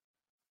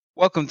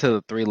Welcome to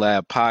the Three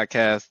Lab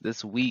Podcast.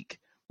 This week,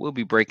 we'll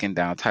be breaking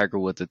down Tiger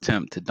Woods'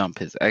 attempt to dump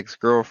his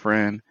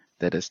ex-girlfriend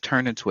that has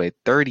turned into a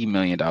 $30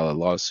 million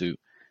lawsuit,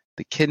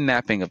 the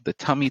kidnapping of the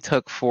Tummy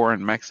Tuck 4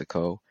 in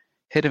Mexico,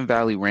 Hidden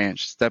Valley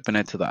Ranch stepping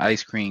into the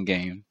ice cream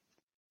game,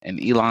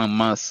 and Elon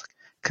Musk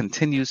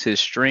continues his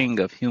string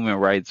of human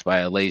rights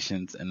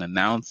violations and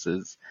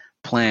announces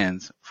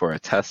plans for a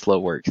Tesla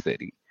work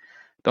city.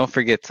 Don't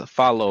forget to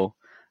follow,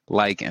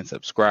 like, and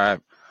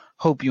subscribe.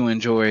 Hope you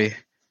enjoy.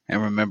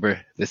 And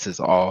remember, this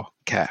is all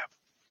cap.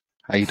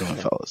 How you doing,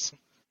 fellas?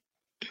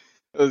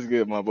 That's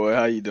good, my boy.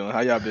 How you doing? How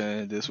y'all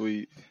been this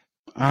week?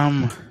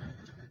 I'm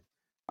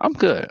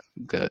good.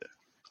 Good.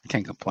 I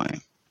can't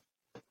complain.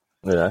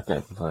 Yeah, I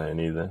can't complain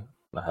either.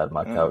 I had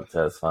my couch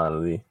test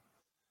finally.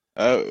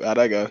 Oh, how'd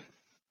that go?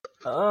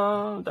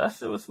 That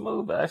shit was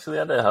smooth. Actually,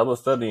 I did hella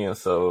studying,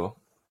 so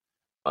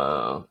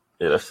yeah,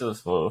 that shit was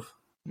smooth.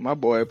 My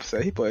boy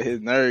said he put his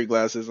nerd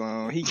glasses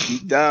on. He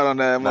geeked out on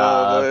that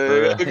Nah,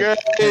 motherfucker.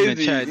 Him and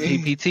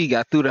ChatGPT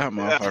got through that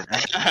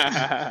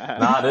motherfucker.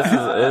 Nah, this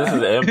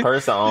is in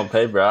person on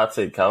paper. I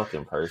take calc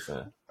in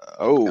person.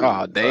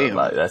 Oh damn!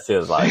 Like that shit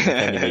is like you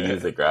can't even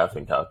use a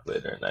graphing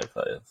calculator in that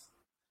class.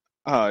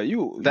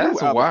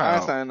 That's wild.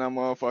 Einstein, that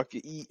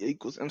motherfucker. E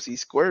equals MC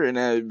squared in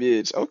that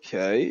bitch.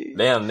 Okay.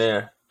 Damn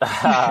near.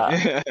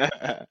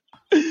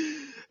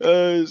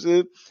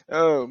 Shit.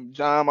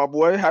 John, my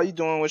boy, how you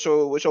doing with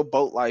your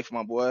boat life,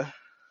 my boy?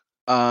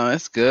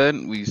 It's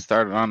good. We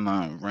started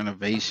on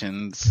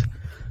renovations.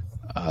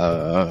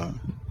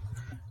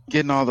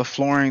 Getting all the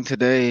flooring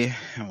today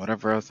and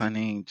whatever else I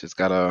need. Just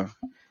gotta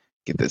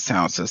get the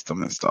sound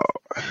system installed.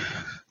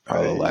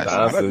 Probably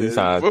last You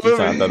trying to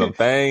throw them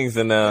things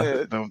in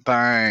there. Them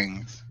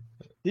things.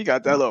 He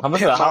got that little. How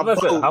much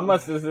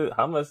is it?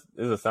 How much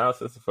is a sound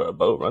system for a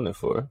boat running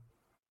for?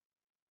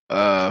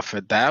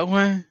 For that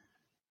one,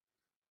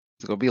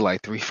 it's gonna be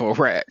like 3-4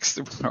 racks.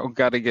 Bro,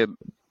 gotta get.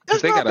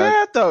 That's not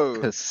bad though.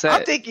 Cassette.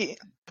 I think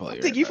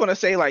you want to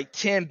say like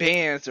 10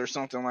 bands or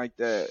something like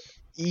that.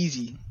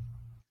 Easy.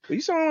 But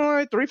you sound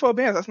like 3-4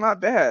 bands. That's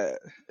not bad.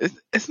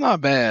 It's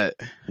not bad,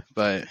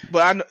 but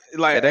I know,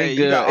 like, it ain't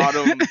good. You got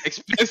all them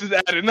expenses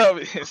adding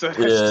up. So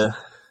yeah.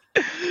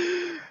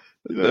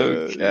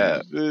 No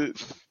cap.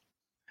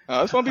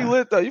 It's gonna be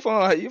lit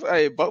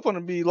though. Both gonna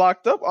be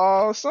locked up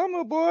all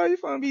summer, boy. You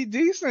gonna be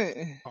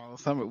decent all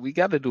summer. We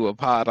got to do a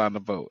pod on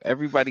the boat.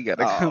 Everybody got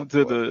to come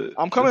to the.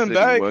 I'm coming the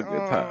back. one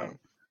good time.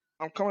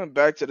 I'm coming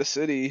back to the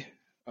city.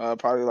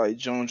 Probably like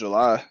June,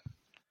 July.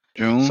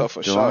 June, so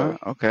for July. Sure.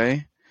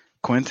 Okay,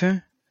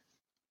 Quentin.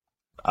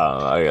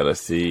 I gotta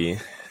see.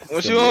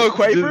 What you on,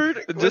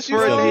 Quayford? Just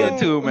for a day or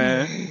two,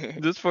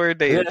 man. Just for a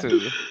day or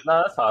two.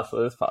 No, that's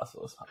possible. It's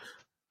possible.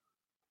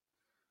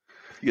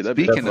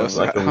 Speaking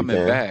of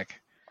coming back,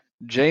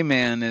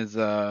 J-Man is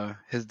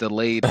has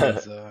delayed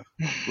his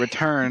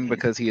return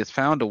because he has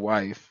found a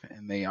wife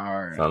and they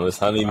are on his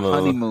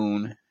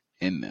honeymoon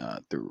in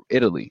through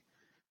Italy.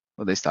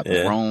 Well, they stopped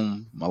in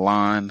Rome,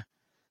 Milan.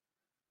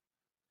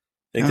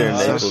 I think they're in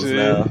Naples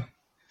now.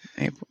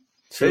 Naples.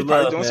 They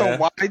probably doing some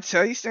white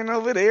tasting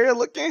over there.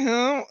 Look at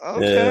him.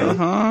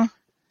 Okay.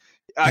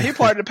 Yeah. He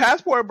part of the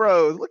Passport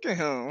Bros. Look at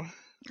him.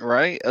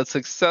 Right? A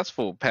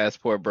successful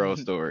Passport Bro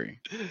story.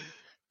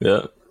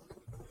 Yeah.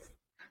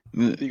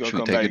 You gonna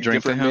come take a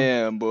drink to him?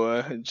 Man,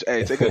 boy.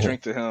 Hey, take a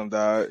drink to him,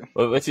 dog.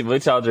 What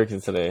y'all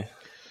drinking today?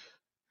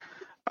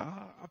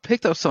 I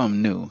picked up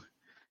something new.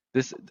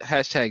 This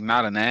hashtag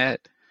not an ad,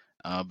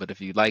 but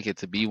if you'd like it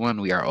to be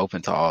one, we are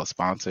open to all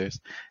sponsors.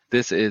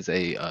 This is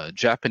a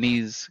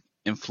Japanese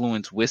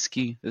influenced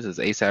whiskey. This is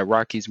ASAP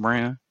Rocky's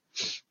brand.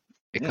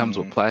 It comes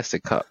with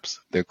plastic cups.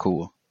 They're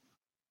cool.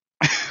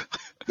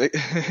 They're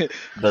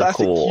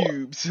plastic cool.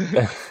 Cubes.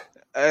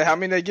 How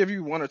many they give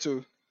you? 1 or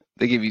 2?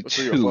 They give you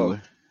 2.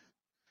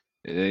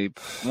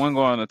 One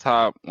go on the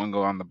top, one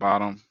go on the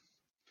bottom.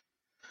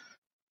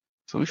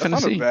 So we finna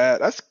see.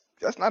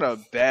 That's not a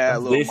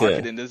bad little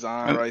marketing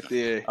design right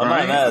there. I'm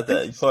not mad at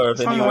that. It's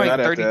only like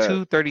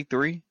 32,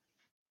 33.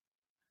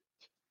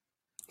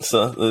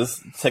 So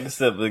let's take a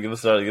step. Give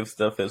us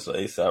stuff in so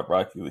ASAP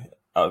Rocky.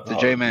 The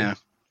J-Man.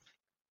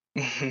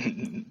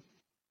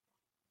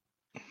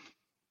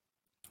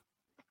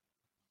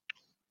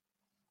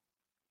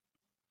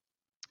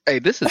 Hey,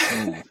 this is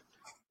smooth.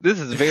 This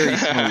is very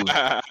smooth.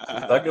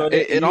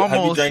 It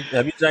almost.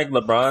 Have you drank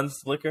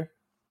LeBron's liquor?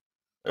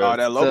 Oh,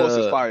 that Lobos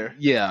is fire.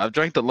 Yeah, I've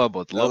drank the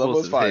Lobos. The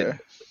Lobos is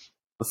fire.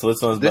 So which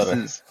one's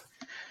better?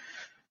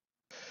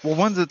 Well,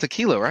 one's a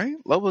tequila, right?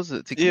 Lobos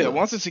a tequila. Yeah,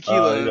 one's a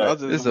tequila.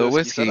 This is a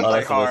whiskey. So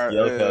like hard.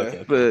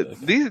 Okay. But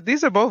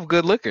these are both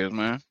good liquors,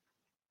 man.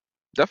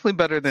 Definitely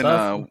better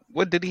than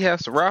what did he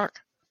have? Ciroc?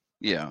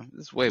 Yeah,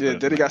 it's way better. Yeah,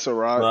 did he got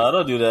Ciroc? No, I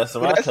don't do that.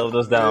 Ciroc held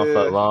us down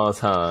for a long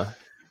time.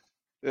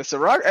 Yeah,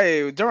 Ciroc.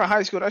 Hey, during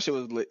high school, that shit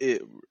was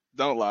it.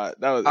 Don't lie.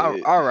 That was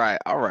it. All right.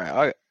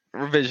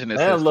 Revisionist.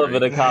 And a little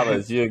bit of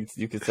college, you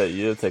could say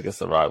you'll take a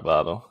Ciroc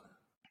bottle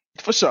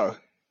for sure.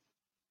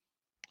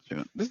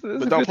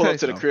 But don't pull up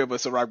to the crib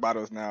with Ciroc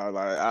bottles now.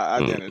 Like I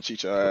didn't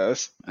cheat your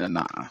ass.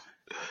 Nah.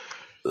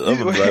 I'm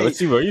gonna be like,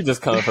 what you bro? You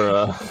just come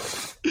for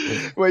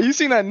Wait, you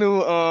seen that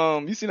new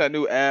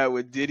ad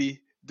with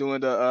Diddy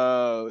doing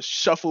the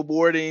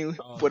shuffleboarding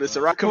for the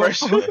Ciroc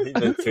commercial? Yeah, he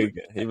been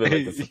tweaking. He been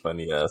making some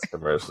funny ass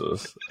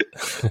commercials.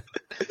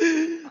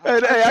 Hey,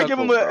 I give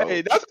him a bro.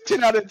 hey. That's a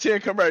 10 out of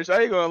 10 commercial.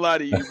 I ain't gonna lie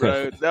to you,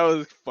 bro. That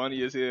was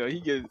funny as hell. He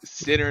gets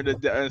sitting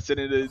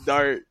the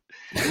dart.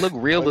 It look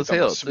real as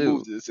hell too.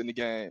 Smoothest in the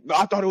game. No,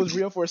 I thought it was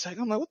real for a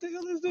second. I'm like, what the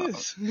hell is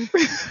this?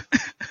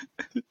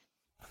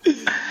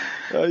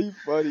 Oh, you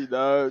funny,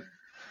 dog.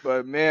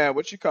 But man,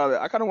 what you call it?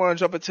 I kind of want to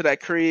jump into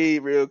that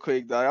Creed real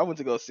quick, dog. I went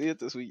to go see it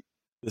this week.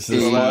 This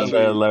is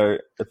spoiler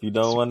alert. If you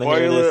don't want to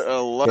hear this,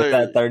 alert. hit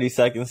that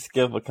 30-second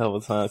skip a couple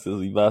times because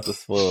we about to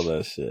spoil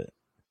that shit.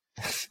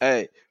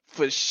 Hey,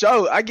 for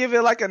sure. I give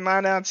it like a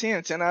 9 out of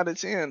 10, 10 out of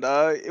 10,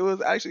 dog. It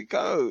was actually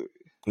cold.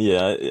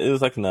 Yeah, it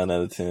was like a 9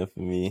 out of 10 for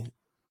me.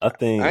 I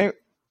think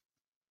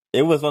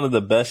it was one of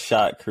the best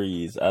shot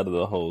Creeds out of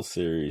the whole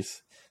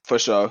series. For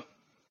sure.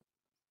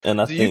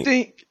 And do you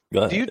think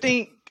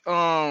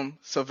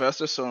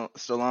Sylvester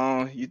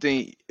Stallone, you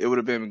think it would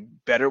have been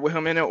better with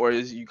him in it, or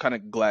is you kind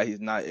of glad he's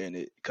not in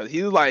it? Because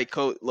he was like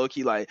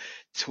low-key like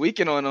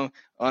tweaking on him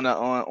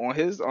on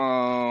his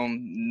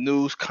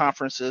news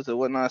conferences and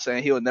whatnot,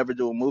 saying he'll never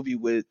do a movie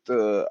with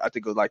I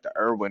think it was like the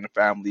Irwin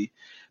family,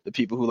 the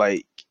people who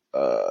like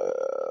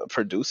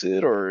produce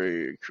it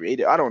or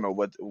create it. I don't know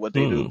what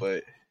they do,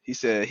 but he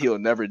said he'll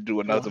never do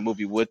another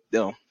movie with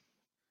them.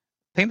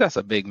 I think that's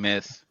a big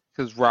miss.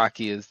 Because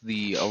Rocky is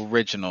the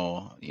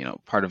original,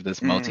 part of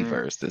this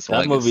multiverse. This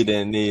that movie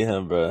didn't need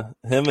him, bro.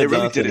 Him and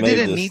Johnson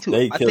didn't need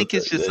to. I think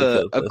it's just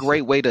a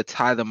great way to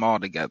tie them all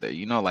together.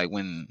 Like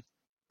when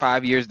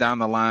 5 years down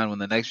the line, when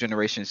the next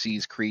generation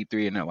sees Creed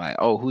 3 and they're like,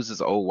 "Oh, who's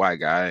this old white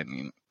guy?"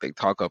 and they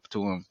talk up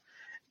to him.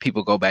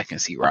 People go back and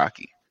see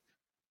Rocky.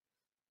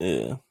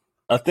 Yeah,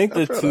 I think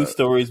the two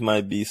stories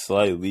might be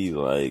slightly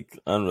like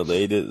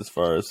unrelated as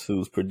far as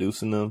who's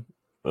producing them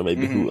or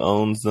maybe who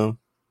owns them.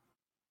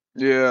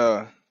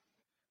 Yeah.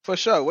 For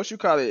sure. What you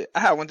call it?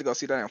 I went to go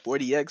see that in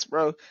 40X,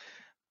 bro.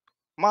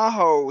 My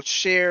whole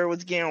chair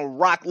was getting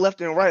rocked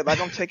left and right.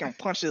 Like I'm taking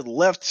punches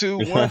left, 2,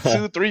 1,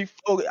 2, 3,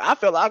 4. I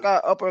felt like I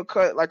got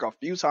uppercut like a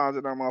few times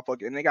in that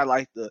motherfucker. And they got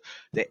like the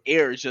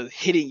air just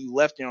hitting you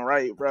left and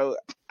right, bro.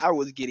 I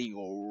was getting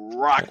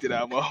rocked in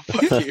that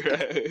motherfucker.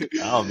 Right?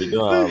 I don't be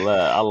doing all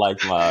that. I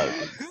like my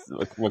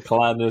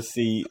recliner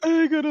seat.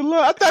 I ain't gonna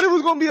lie. I thought it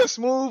was gonna be a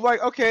smooth,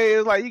 like, okay,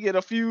 it's like you get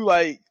a few,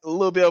 like, a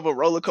little bit of a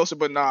roller coaster,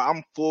 but nah,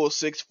 I'm full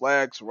Six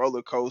Flags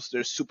roller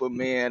coaster,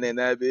 Superman and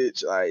that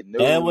bitch. Like,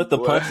 no. And with the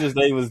punches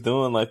they was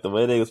doing, like the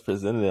way they was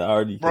presented, I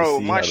already bro,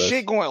 see my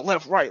shit going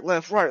left, right,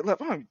 left, right,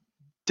 left. I'm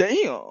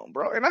damn,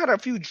 bro. And I had a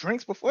few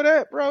drinks before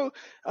that, bro.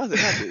 I was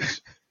like, that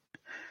bitch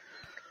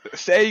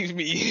saves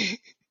me.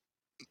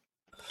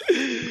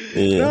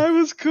 Yeah. No, it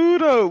was cool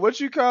though. What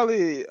you call it?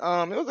 It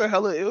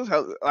was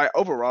hella like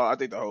overall, I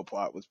think the whole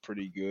plot was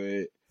pretty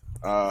good.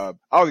 I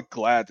was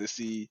glad to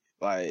see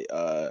like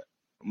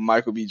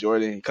Michael B.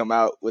 Jordan come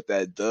out with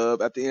that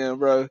dub at the end,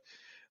 bro.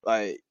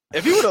 Like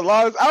if he would have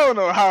lost, I don't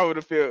know how I would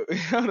have felt.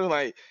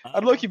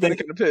 I'd look been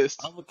kind of pissed.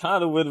 I would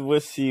kind of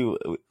wish he.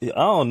 I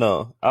don't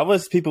know. I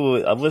wish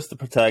the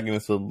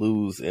protagonist would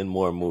lose in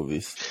more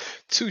movies.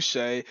 Touche.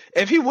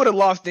 If he would have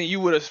lost, then you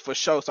would have for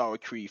sure saw a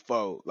Creed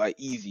 4, like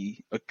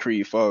easy a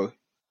Creed 4.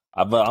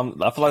 But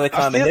I feel like they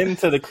kind of hit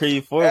into the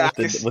Creed 4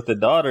 with the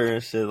daughter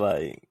and shit.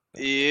 Like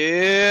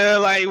yeah,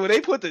 like when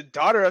they put the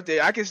daughter up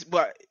there,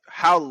 but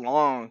how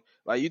long?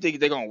 Like you think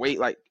they're gonna wait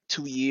like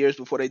 2 years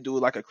before they do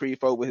like a Creed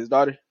 4 with his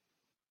daughter?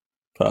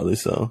 Probably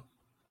so.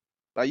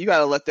 Like you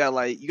gotta let it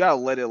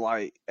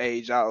like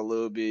age out a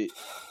little bit,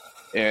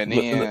 and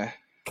then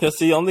because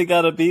he only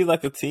gotta be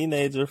like a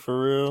teenager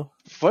for real.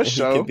 For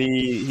sure,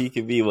 he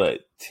could be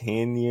what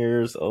 10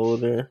 years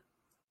older.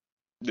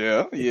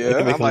 Yeah,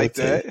 I like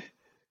that.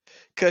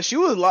 Cause she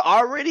was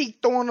already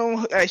throwing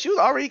them. She was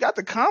already got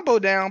the combo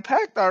down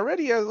packed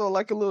already as a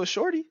little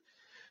shorty,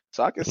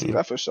 so I can see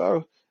that for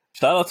sure.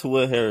 Shout out to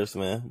Will Harris,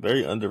 man,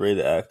 very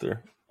underrated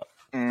actor.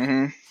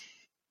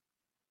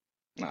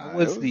 What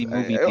was the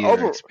movie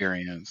theater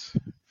experience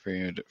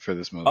for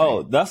this movie?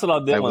 Oh, that's what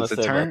I did want to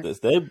say about this.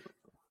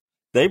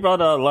 They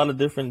brought out a lot of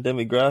different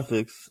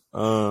demographics.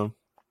 Old,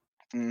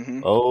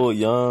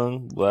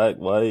 young, black,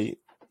 white,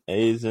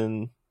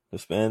 Asian,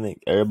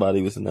 Hispanic.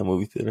 Everybody was in that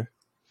movie theater.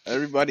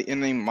 Everybody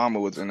and their mama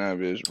was in that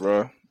bitch,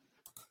 bro.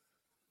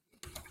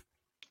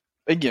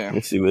 Again,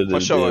 let's see what for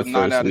sure,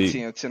 9 out of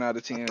 10, 10 out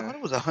of 10. I thought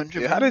it was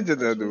 100. Yeah, how did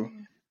that do?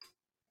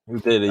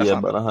 We did it,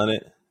 about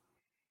 100.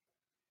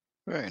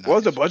 Very nice. What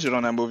was the budget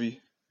on that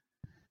movie?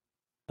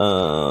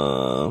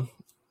 I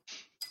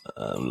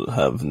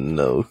have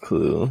no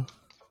clue.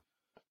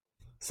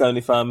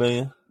 75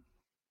 million.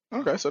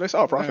 Okay, so they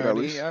saw a profit at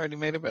least. I already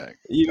made it back.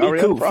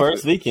 Cool.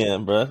 First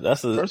weekend, bro.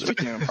 That's a first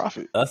weekend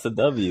profit. That's a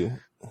W.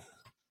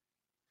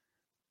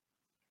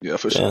 Yeah,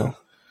 for sure.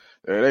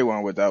 Yeah, they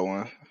went with that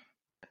one.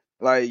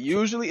 Like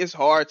usually, it's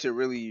hard to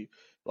really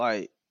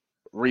like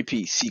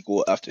repeat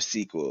sequel after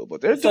sequel, but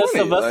they're doing it.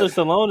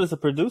 Sylvester Stallone is a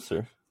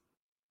producer.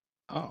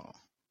 Oh.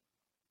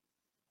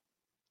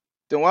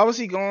 Then why was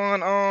he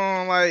going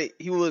on like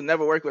he would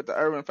never work with the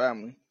Urban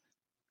family?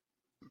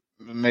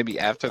 Maybe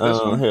after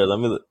this one. Here, let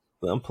me look.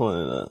 I'm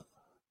pulling it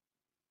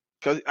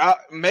up.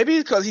 Maybe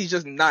because he's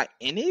just not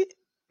in it.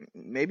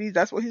 Maybe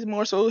that's what he's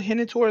more so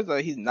hinting towards.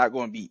 Like he's not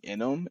going to be in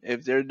them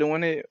if they're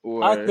doing it.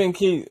 Or I think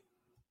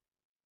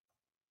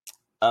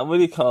what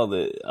do you call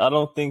it? I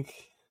don't think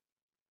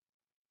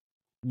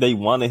they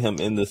wanted him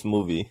in this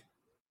movie.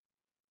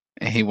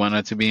 And he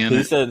wanted to be in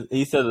it?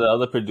 He said the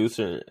other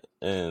producer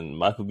and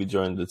Michael B.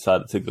 Jordan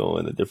decided to go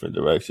in a different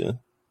direction.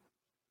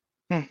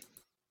 I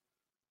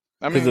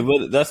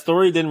mean, that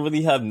story didn't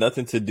really have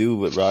nothing to do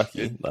with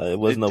Rocky. It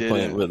was no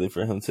point really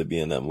for him to be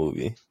in that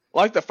movie.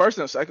 Like the first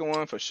and second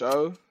one for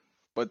sure,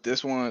 but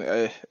this one,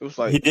 it was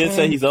like... He did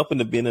say he's open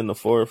to being in the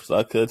fourth, so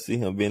I could see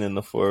him being in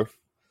the fourth,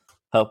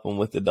 helping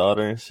with the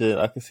daughter and shit.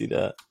 I can see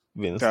that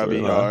being a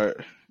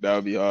storyline. That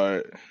would be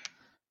hard.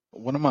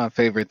 One of my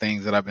favorite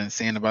things that I've been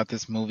seeing about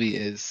this movie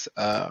is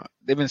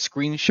they've been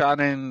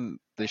screenshotting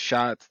the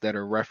shots that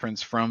are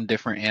referenced from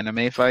different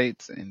anime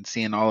fights, and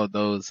seeing all of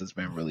those has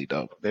been really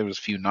dope. There was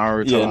a few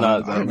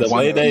Naruto.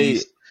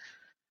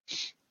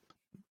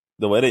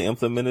 The way they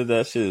implemented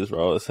that shit is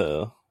raw as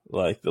hell.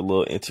 Like the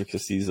little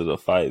intricacies of the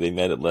fight, they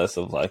made it less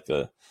of like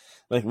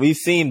we've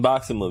seen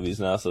boxing movies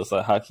now, so it's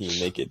like how can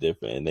you make it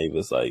different? And they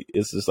was like,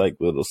 it's just like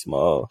little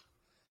small.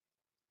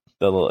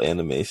 The little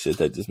anime shit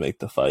that just make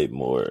the fight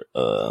more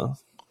I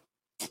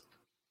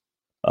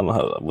don't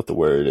know what the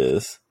word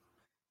is,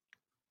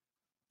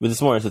 but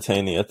it's more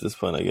entertaining at this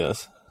point, I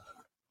guess.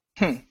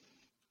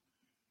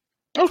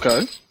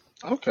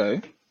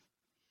 Okay.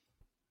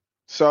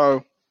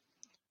 So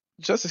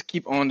just to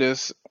keep on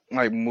this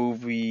like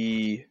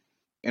movie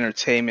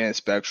entertainment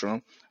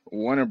spectrum,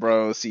 Warner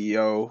Bros.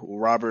 CEO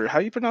Robert, how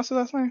do you pronounce his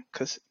last name?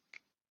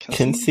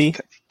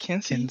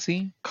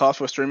 Kinsey calls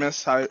for streaming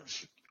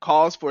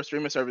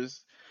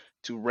service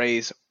to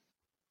raise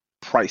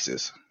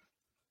prices.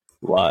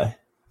 Why?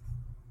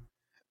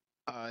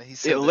 He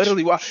said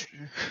literally why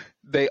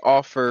they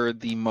offer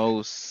the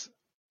most.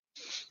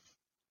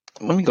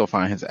 Let me go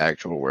find his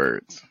actual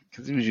words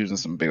because he was using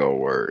some big old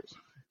words.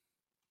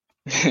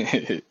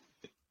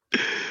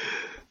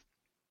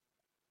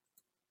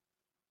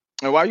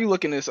 And while you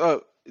looking this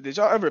up, did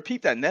y'all ever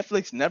peep that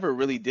Netflix never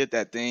really did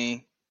that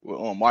thing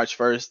on March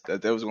 1st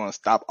that they was going to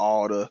stop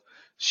all the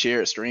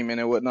shared streaming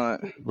and whatnot?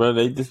 Bro,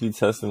 they just be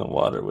testing the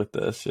water with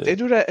that shit. They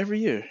do that every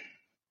year.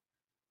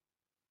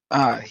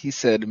 He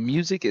said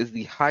music is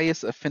the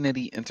highest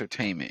affinity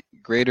entertainment,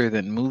 greater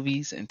than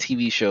movies and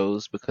TV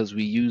shows because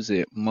we use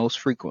it most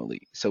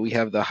frequently. So we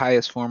have the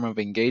highest form of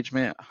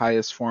engagement,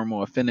 highest form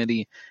of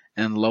affinity,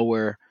 and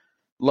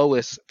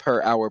lowest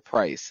per hour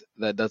price.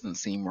 That doesn't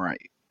seem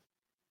right.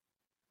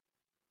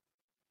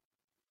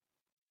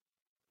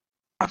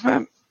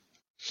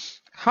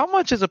 How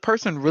much is a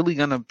person really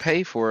gonna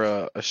pay for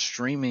a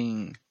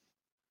streaming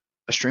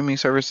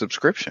service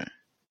subscription?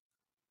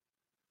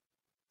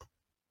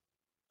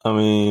 I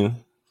mean,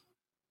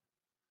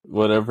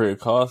 whatever it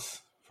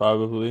costs,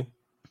 probably.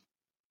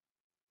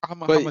 How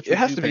much would you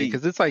pay?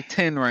 Because it's like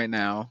 10 right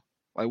now.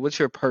 Like, what's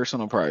your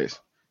personal price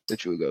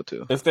that you would go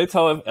to? If they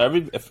tell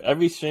if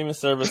every streaming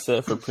service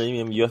said for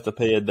premium you have to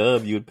pay a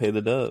dub, you would pay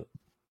the dub.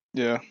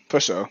 Yeah,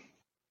 for sure.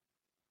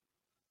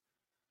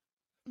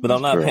 But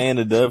I'm not paying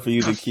the dub for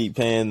you to keep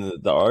paying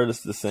the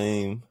artist the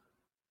same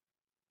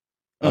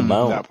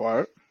amount. That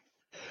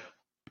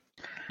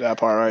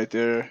part right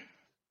there.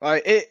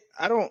 Like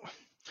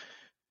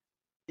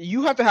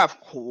you have to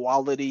have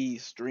quality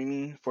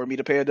streaming for me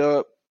to pay a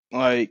dub.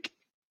 Like,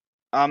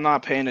 I'm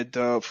not paying a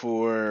dub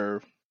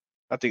for,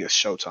 I think it's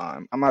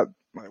Showtime. I'm not,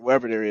 like,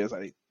 whatever there is.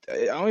 Like,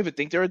 I don't even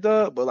think they're a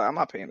dub, but like, I'm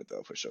not paying a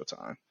dub for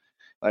Showtime.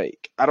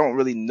 Like, I don't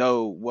really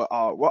know what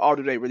all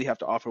do they really have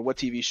to offer. What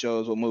TV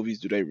shows, what movies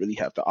do they really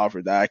have to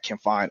offer that I can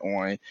find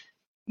on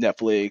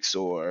Netflix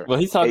or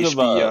he's talking HBO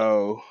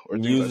about or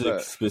music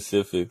like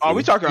specifically. Are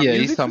we talking about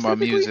music? He's talking about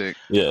music.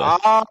 Yeah.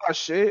 Oh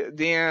shit.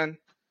 Then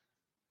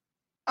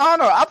I don't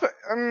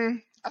know.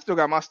 I still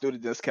got my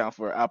student discount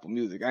for Apple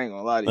Music. I ain't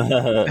gonna lie to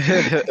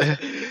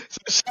you. So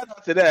shout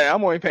out to that.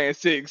 I'm only paying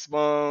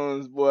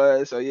 $6,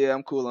 boy. So yeah,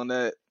 I'm cool on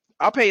that.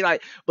 I'll pay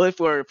but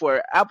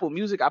for Apple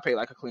Music, I pay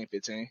like a clean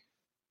 $15.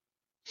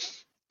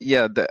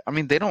 Yeah,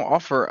 they don't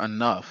offer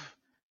enough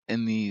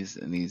in these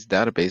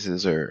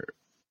databases or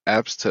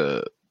apps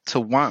to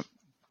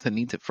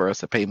need for us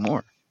to pay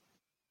more.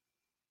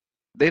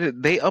 They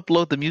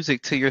upload the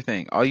music to your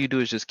thing. All you do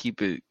is just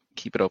keep it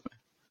open.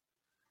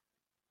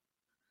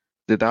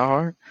 Did that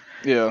hard?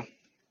 Yeah.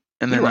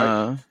 And then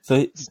right.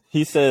 So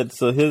he said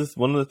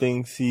one of the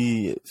things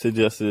he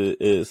suggested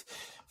is,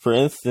 for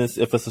instance,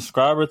 if a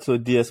subscriber to a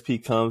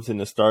DSP comes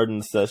in and starting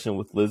the session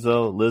with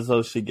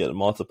Lizzo should get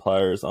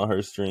multipliers on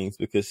her streams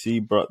because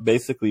she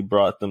basically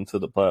brought them to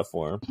the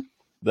platform.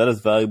 That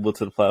is valuable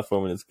to the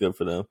platform and it's good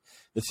for them.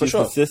 If she's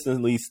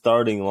consistently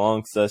starting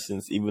long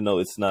sessions, even though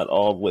it's not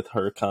all with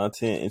her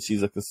content, and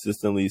she's a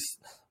consistently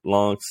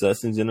long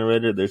session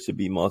generator, there should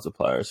be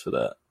multipliers for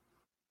that.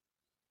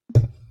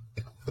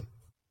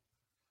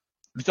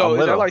 So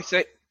is that like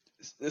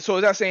So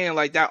is that saying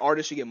like that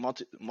artist should get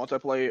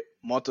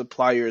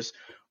multipliers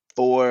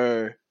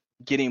for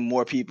getting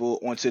more people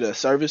onto the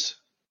service?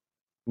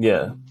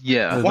 Yeah.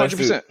 Yeah.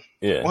 100%.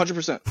 Yeah.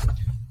 100%.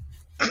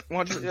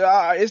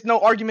 It's no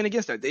argument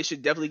against that. They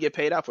should definitely get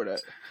paid out for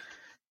that.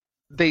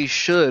 They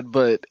should,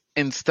 but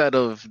instead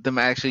of them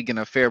actually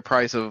getting a fair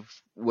price of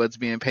what's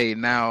being paid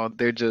now,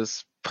 they're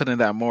just putting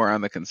that more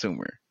on the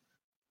consumer.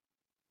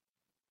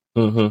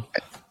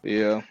 Mm-hmm.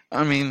 Yeah.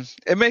 I mean,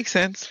 it makes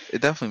sense.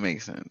 It definitely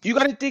makes sense. You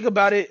got to think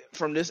about it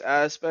from this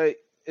aspect.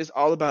 It's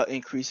all about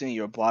increasing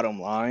your bottom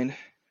line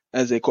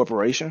as a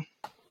corporation.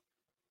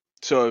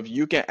 So if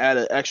you can add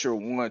an extra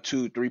 1,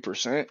 2,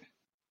 3%,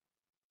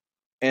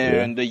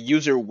 and the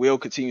user will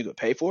continue to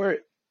pay for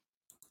it,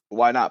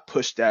 why not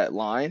push that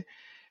line?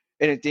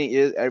 And the thing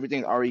is,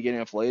 everything's already getting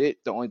inflated.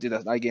 The only thing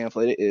that's not getting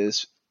inflated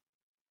is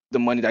the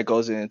money that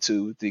goes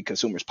into the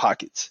consumer's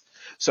pockets.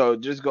 So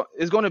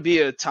it's going to be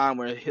a time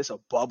where it hits a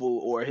bubble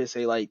or it hits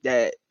a like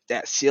that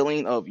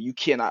ceiling of you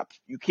cannot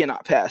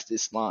pass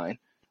this line.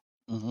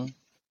 Mm-hmm.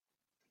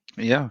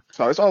 Yeah.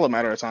 So it's all a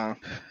matter of time.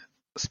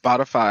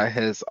 Spotify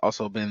has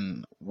also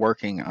been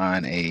working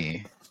on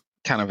a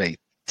kind of a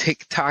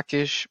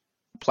TikTok-ish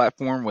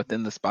platform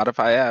within the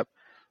Spotify app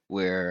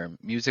where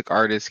music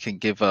artists can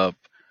give up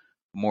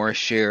more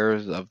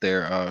shares of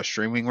their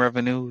streaming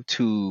revenue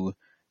to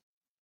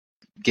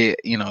get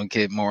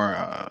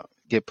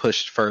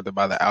pushed further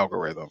by the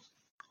algorithm.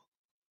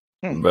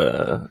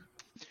 But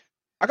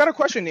I got a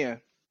question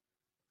there.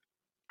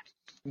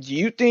 Do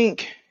you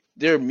think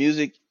their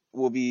music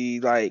will be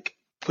like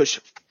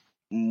pushed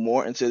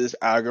more into this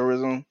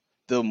algorithm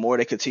the more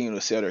they continue to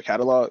sell their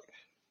catalog?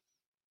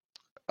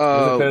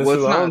 Depends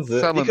It's who not owns it.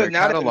 selling Because their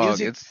now that catalog,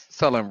 music- it's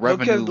selling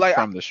revenue like,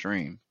 from the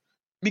stream.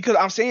 Because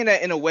I'm saying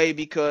that in a way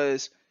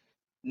because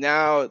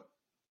now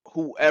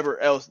whoever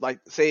else, like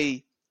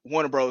say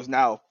Warner Bros.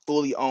 Now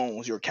fully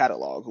owns your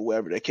catalog,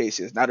 whoever the case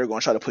is. Now they're going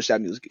to try to push that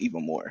music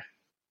even more.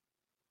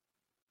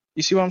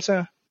 You see what I'm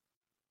saying?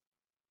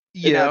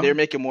 And now they're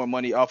making more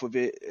money off of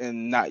it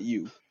and not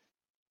you.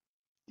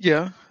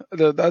 Yeah,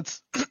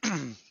 that's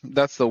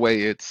that's the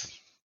way it's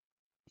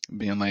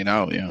being laid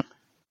out. Yeah,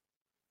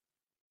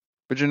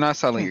 but you're not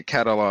selling your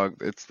catalog.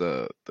 It's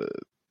the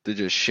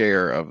just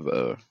share of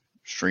the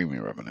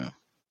streaming revenue.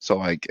 So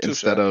like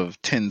instead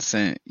of 10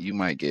 cents, you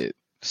might get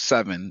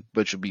 7,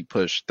 but you'll be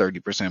pushed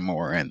 30%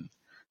 more in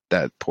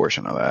that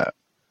portion of that.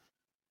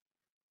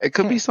 It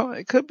could be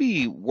it could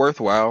be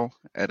worthwhile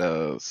at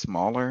a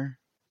smaller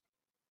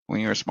when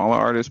you're a smaller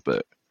artist,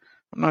 but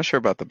I'm not sure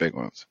about the big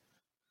ones.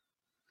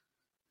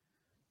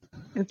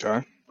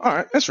 Okay. All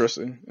right.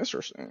 Interesting.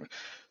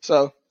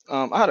 So,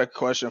 I had a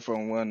question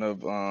from one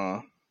of,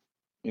 our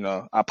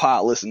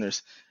pod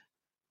listeners.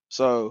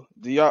 So,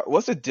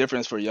 what's the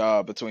difference for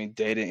y'all between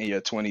dating in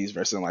your 20s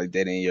versus like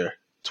dating in your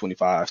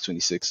 25s,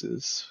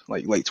 26s,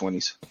 like late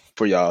 20s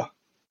for y'all?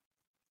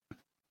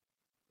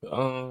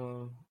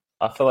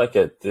 I feel like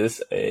at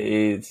this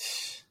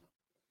age,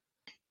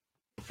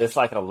 it's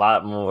like a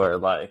lot more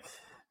like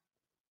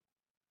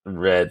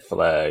red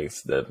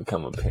flags that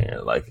become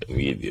apparent like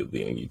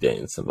immediately when you're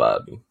dating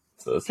somebody.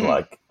 So it's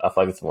like I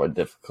feel like it's more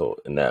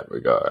difficult in that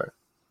regard.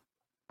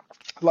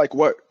 Like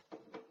what?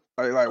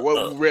 Like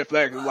what red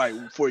flag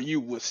like for you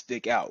would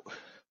stick out?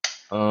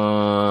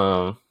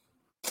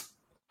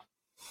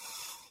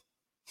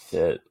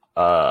 Shit.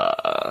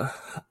 I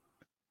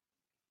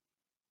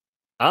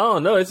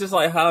don't know. It's just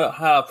like how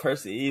a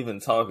person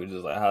even talk, or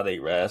just like how they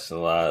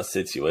rationalize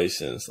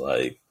situations.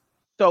 Like,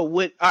 so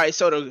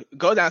to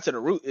go down to the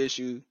root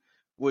issue,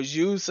 would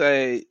you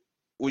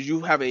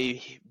have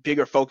a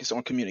bigger focus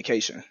on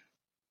communication?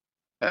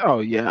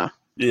 Oh yeah.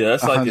 Yeah,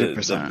 that's like the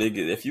 100%.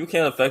 biggest. If you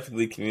can't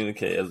effectively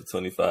communicate as a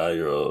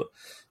 25-year-old,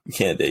 you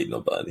can't date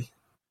nobody.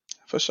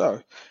 For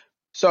sure.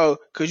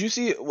 So, could you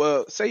see?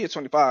 Well, say you're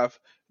 25.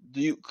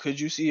 Could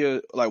you see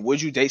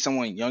would you date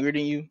someone younger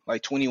than you,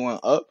 like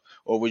 21 up,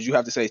 or would you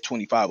have to say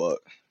 25 up?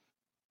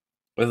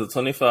 As a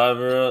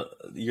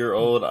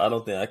 25-year-old, I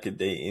don't think I could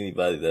date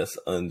anybody that's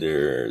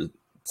under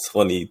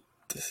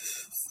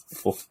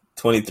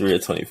 23 or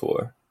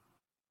 24.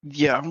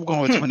 Yeah, I'm going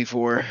with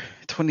 24.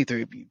 23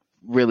 would be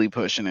really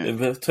pushing it.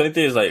 If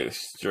 23 is like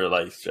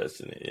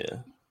stretching it,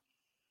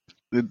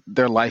 yeah.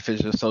 Their life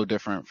is just so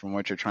different from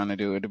what you're trying to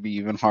do. It'd be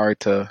even hard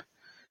to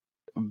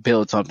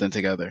build something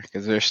together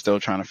because they're still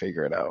trying to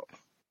figure it out.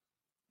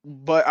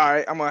 But all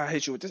right, I'm gonna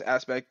hit you with this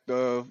aspect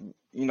of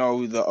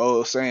the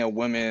old saying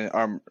women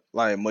are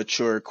like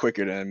mature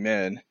quicker than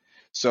men.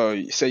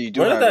 So say you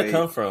do. Where did that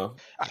come from?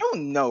 I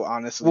don't know,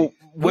 honestly. Well,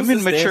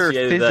 women mature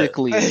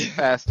physically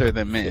faster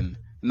than men.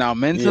 Now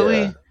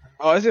mentally, Yeah.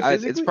 Oh, is it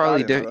physically? it's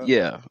probably different.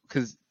 Yeah,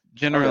 because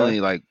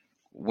generally, like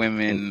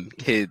women,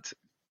 kids,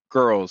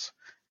 girls,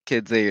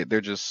 kids,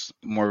 they're just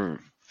more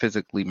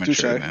physically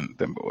mature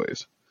than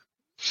boys.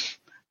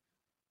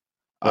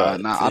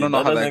 Now I don't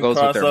know how that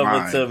goes with their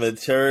minds. To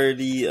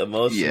maturity,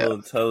 emotional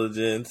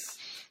intelligence,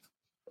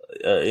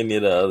 any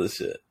of the other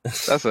shit.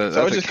 That's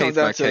a case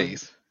by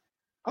case.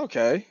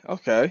 Okay. I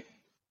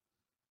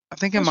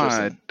think in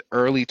my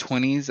early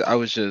 20s, I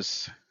was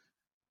just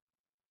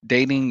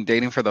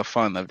dating for the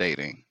fun of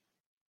dating.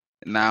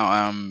 Now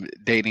I'm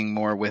dating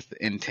more with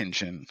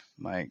intention.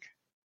 Like,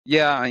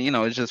 yeah,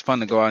 it's just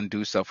fun to go out and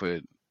do stuff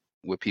with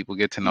people,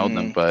 get to know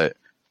them. But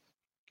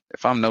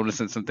if I'm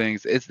noticing some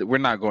things, we're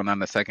not going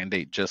on a second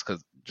date just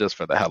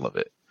for the hell of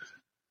it.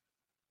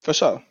 For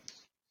sure.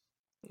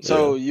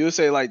 So you would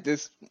say like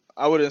this?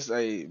 I wouldn't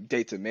say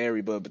date to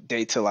marry, but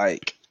date to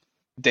like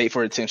date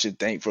for attention,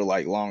 date for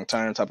like long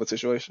term type of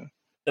situation.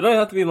 It don't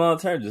have to be long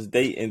term. Just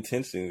date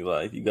intentionally.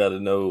 Like you got to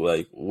know,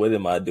 like, what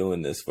am I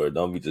doing this for?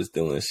 Don't be just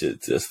doing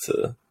shit just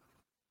to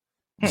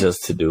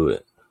do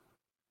it.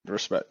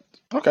 Respect.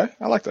 Okay,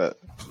 I like that.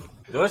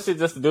 Doing shit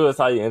just to do is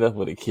how you end up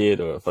with a kid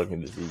or a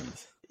fucking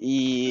disease.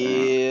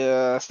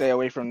 Yeah, stay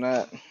away from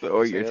that.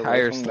 Or your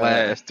tire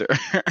slashed.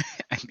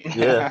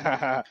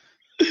 Yeah.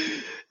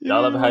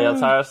 Y'all ever had your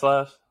tire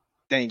slashed?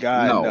 Thank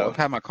God, no. I've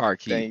had my car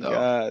keyed. Thank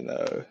God,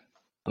 no.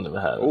 I never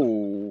had it.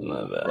 Ooh,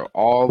 none of that. Bro,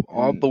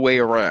 all the way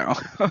around.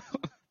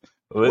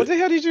 What the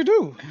hell did you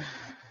do?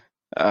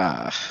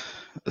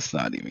 Let's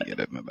not even get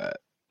into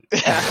that.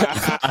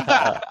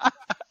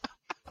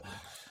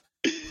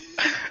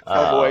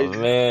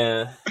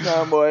 Man.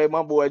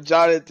 My boy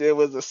Jonathan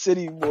was a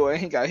city boy.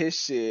 He got his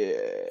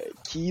shit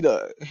keyed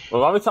up.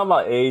 Well, while we talking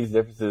about age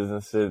differences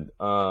and shit,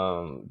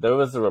 there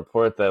was a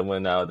report that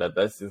went out that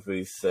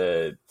basically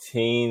said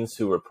teens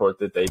who report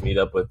that they meet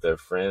up with their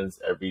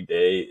friends every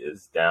day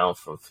is down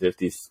from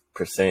 50%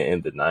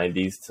 in the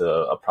 90s to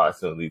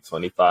approximately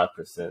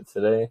 25%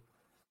 today.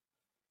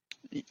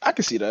 I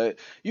can see that.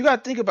 You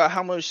got to think about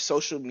how much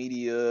social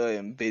media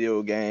and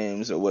video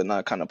games and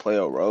whatnot kind of play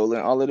a role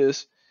in all of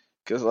this.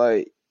 Because,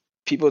 like,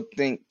 people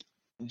think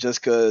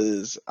just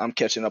because I'm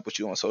catching up with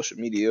you on social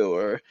media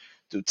or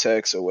through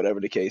text or whatever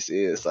the case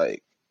is,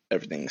 like,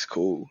 everything's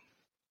cool.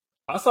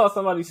 I saw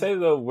somebody say,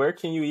 though, where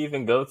can you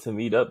even go to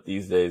meet up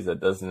these days that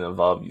doesn't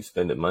involve you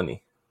spending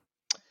money?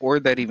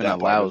 Or that even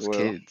allows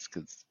kids.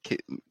 Because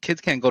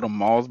kids can't go to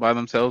malls by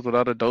themselves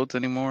without adults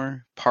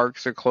anymore.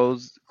 Parks are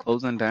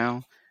closing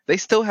down. They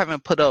still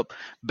haven't put up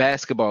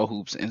basketball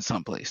hoops in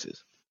some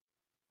places.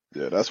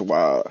 Yeah, that's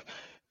wild.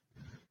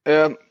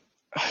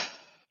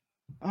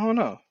 I don't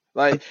know.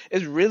 Like,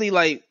 it's really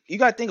like you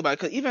gotta think about it,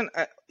 because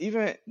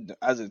even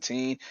as a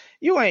teen,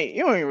 you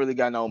ain't really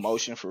got no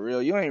emotion for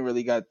real. You ain't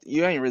really got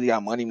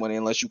money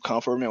unless you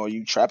come from it or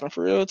you trapping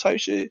for real type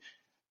shit.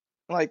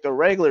 Like the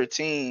regular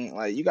teen,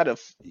 like you gotta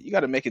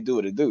make it do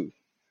what it do.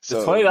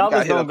 So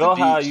 $20 don't go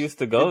how it used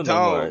to go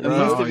no more.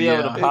 You used to be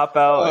able to pop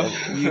out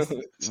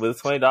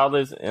with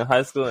 $20 in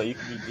high school and you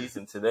could be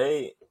decent.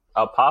 Today,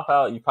 I'll pop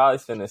out, you probably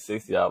spending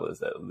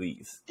 $60 at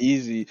least.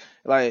 Easy.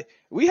 Like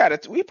we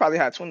probably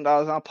had $20 in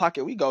our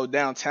pocket. We go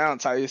downtown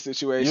type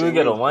situation. You would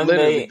get a one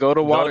day, go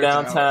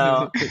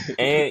downtown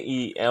and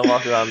eat and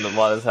walk around the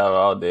water tower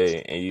all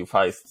day, and you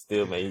probably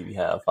still maybe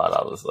have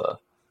 $5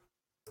 left.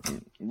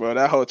 Well,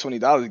 that whole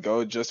 $20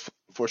 go just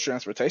for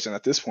transportation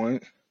at this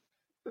point.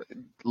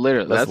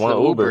 Literally, that's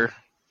one Uber.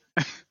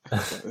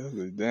 That's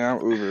a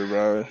damn Uber,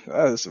 bro.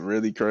 That's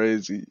really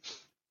crazy.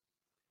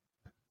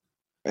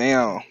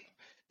 Damn.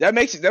 That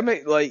makes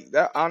like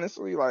that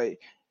honestly, like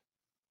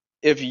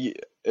if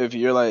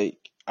you're like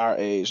our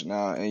age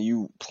now and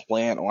you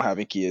plan on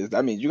having kids,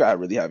 that means you gotta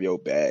really have your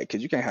bag,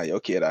 because you can't have your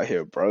kid out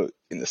here broke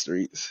in the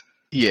streets.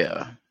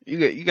 Yeah,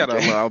 you gotta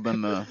allow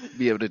them to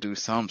be able to do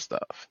some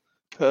stuff.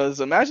 Because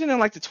imagine in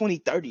like the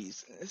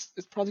 2030s,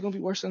 it's probably gonna be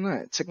worse than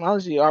that.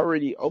 Technology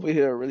already over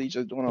here, really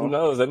just doing. Who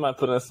knows? They might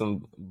put in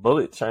some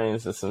bullet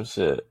trains or some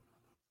shit.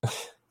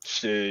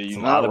 Shit, you're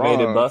some not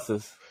automated wrong.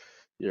 Buses.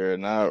 You're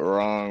not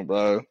wrong,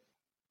 bro.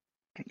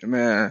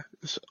 Man,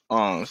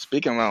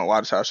 speaking about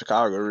Water Tower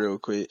Chicago real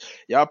quick,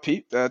 y'all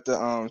peeped that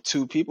the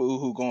two people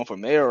who going for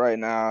mayor right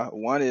now.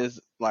 One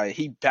is like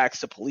he backs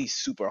the police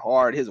super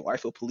hard. His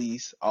wife a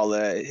police, all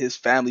that. His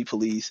family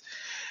police,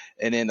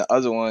 and then the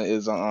other one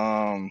is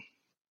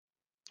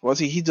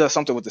he does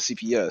something with the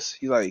CPS.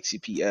 He's like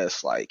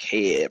CPS like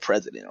head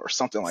president or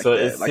something like that. So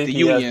it's like CPS the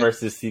union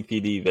versus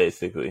CPD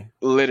basically.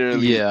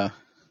 Literally, yeah.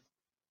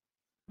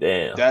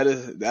 Damn.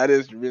 That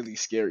is really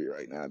scary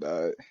right now,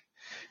 dog.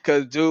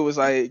 Cause the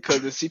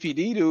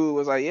CPD dude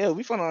was like, yeah,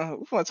 we wanna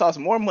toss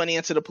more money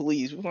into the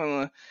police. We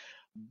wanna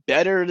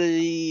better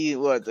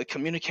the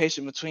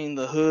communication between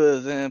the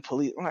hoods and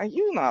police. I'm like,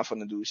 you not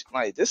gonna do shit.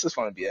 Like, this is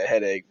gonna be a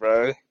headache,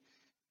 bro.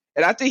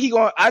 And I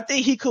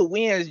think he could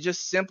win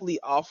just simply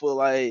off of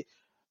like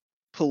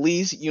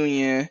police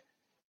union.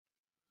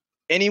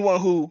 Anyone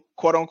who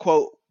quote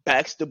unquote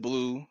backs the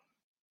blue,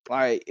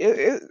 like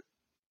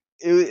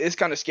it's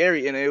kind of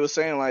scary. And it was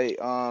saying like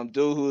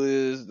dude who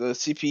is the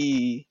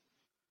CPS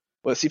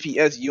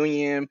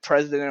union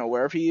president or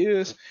wherever he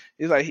is,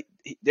 he's like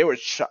they were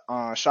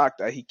shocked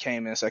that he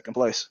came in second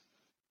place.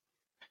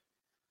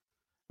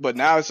 But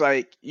now it's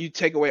like you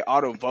take away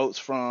all the votes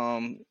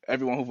from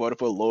everyone who voted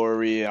for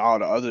Lori and all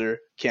the other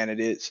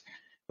candidates.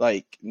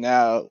 Like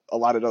now a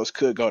lot of those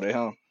could go to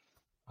him.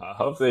 I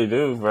hope they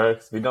do, bro,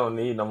 because we don't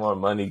need no more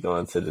money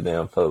going to the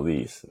damn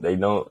police. They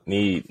don't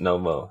need no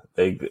more.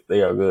 They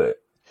are good.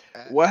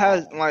 What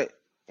has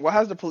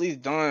the police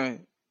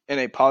done in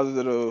a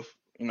positive,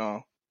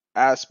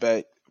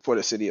 aspect for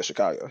the city of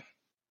Chicago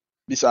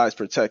besides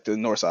protect the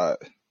north side?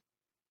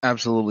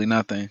 Absolutely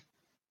nothing.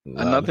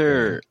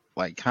 Another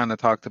like kind of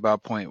talked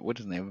about point. What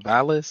is his name?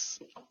 Vallis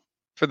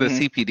for the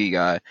CPD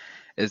guy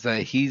is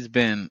that he's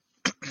been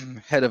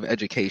head of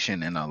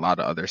education in a lot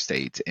of other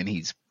states, and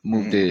he's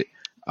moved it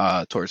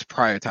towards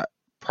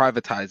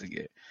privatizing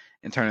it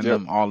and turning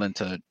them all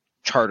into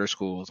charter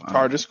schools on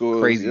a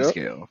crazy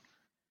scale.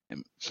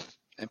 And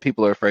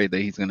people are afraid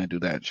that he's going to do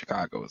that in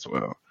Chicago as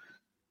well.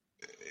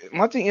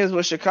 My thing is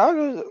with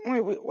Chicago,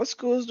 what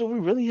schools do we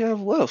really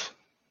have left?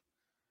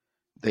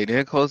 They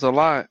did close a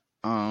lot.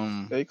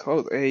 They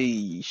closed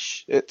a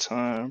shit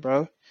ton,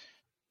 bro.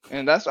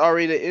 And that's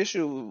already the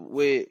issue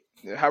with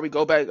how we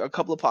go back a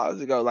couple of pods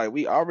ago. Like,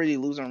 we already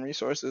losing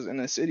resources in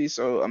the city.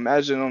 So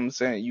imagine them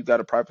saying you got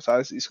to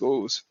privatize these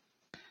schools.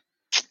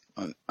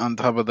 On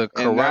top of the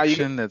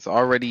corruption that's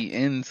already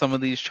in some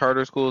of these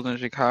charter schools in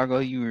Chicago,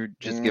 you were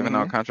just giving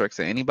out contracts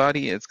to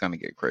anybody. It's gonna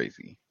get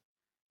crazy.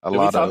 Did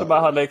we talk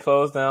about how they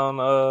closed down?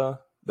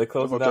 They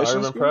closed down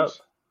Urban Prep.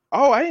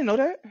 Oh, I didn't know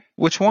that.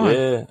 Which one?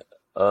 Yeah,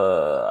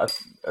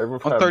 Urban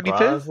Prep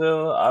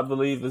Bronzeville, I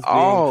believe, is being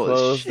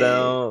closed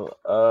down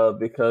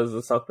because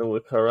of something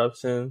with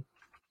corruption.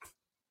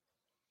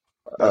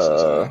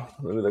 Let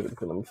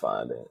me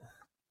find it.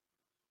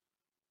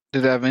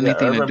 Did it have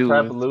anything to do with...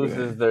 Urban Prep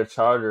loses their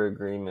charter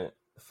agreement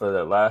for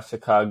their last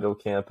Chicago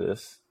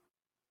campus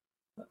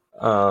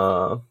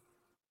after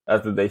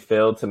they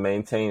failed to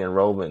maintain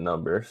enrollment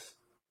numbers.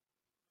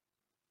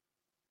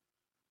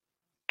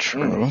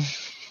 True.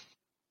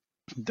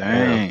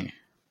 Dang. Yeah.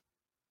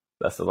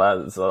 That's a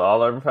lot. So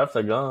all Urban Preps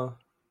are gone.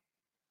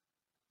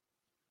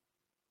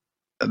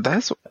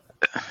 That's...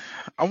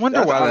 I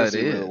wonder why that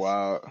is.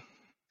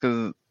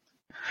 Because...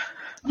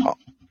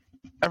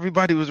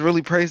 everybody was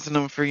really praising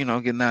them for,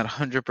 getting that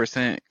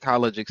 100%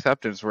 college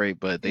acceptance rate,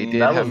 but they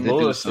did have to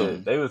do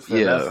some. They was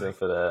finessing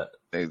for that.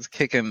 They was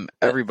kicking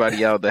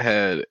everybody out that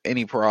had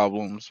any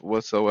problems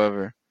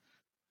whatsoever.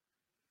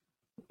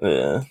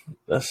 Yeah,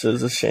 that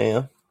shit's a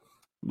sham.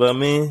 But I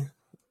mean,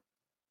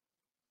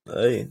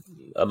 hey,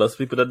 I know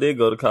people that did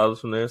go to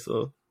college from there,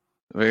 so.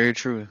 Very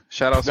true.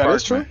 Shout out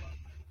Sparksman.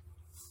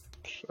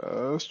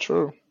 That's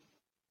true.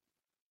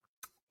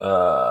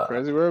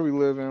 Crazy where we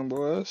live in,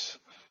 boys.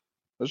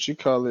 What you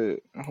call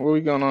it? What we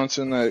going on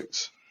to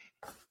next?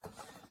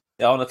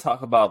 Yeah, I want to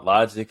talk about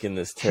Logic and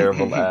this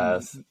terrible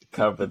ass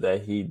cover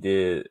that he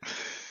did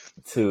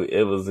to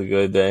 "It Was a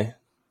Good Day."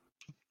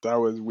 That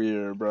was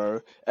weird,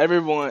 bro.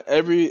 Everyone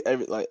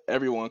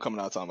coming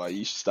out talking about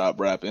you should stop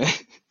rapping.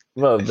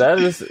 Bro,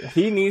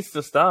 he needs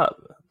to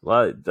stop.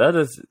 Like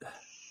that's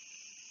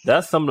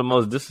some of the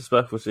most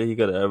disrespectful shit he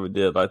could have ever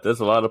did. Like,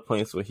 there's a lot of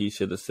points where he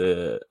should have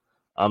said,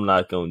 "I'm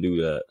not gonna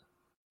do that."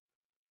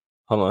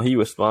 Hold on, he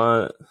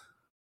responds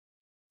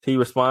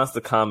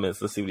to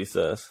comments. Let's see what he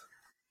says.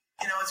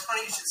 It's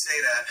funny you should say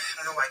that.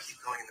 I don't know why I keep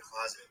going in the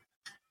closet.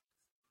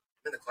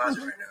 I'm in the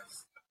closet right now.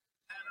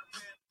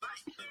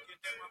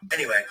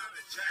 Anyway,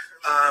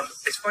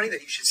 it's funny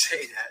that you should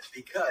say that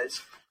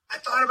because I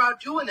thought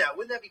about doing that.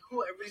 Wouldn't that be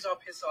cool? Everybody's all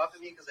pissed off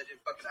at me because I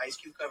did fucking Ice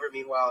Cube cover.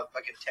 Meanwhile, I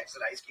fucking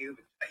texted Ice Cube.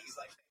 And he's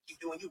like, keep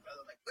doing you,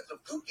 brother. Like,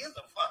 who gives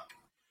a fuck?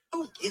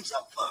 Who gives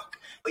a fuck?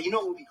 But you know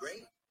what would be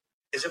great?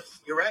 Is if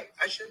you're right,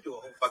 I should do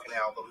a whole fucking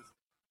album.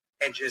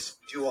 And just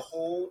do a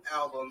whole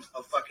album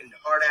of fucking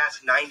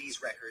hard-ass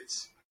 90s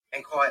records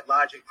and call it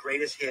Logic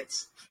Greatest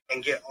Hits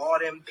and get all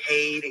them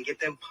paid and get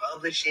them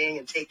publishing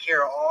and take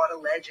care of all the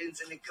legends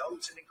and the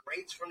goats and the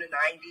greats from the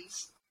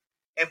 90s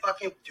and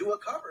fucking do a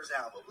covers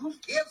album. Who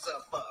gives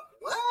a fuck?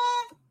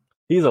 What?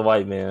 He's a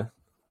white man.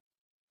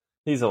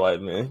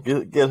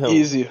 Get him.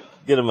 Easy.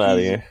 Get him out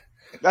of here.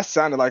 That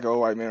sounded like a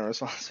white man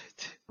response.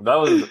 That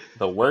was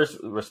the worst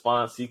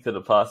response he could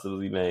have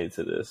possibly made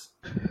to this.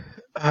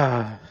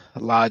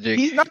 Logic.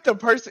 He's not the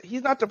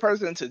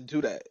person to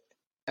do that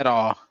at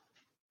all.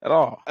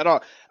 I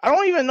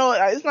don't even know.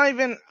 It's not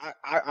even.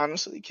 I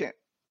honestly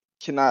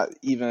cannot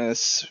even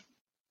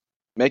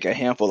make a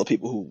handful of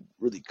people who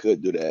really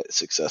could do that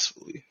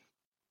successfully.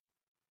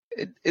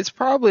 It's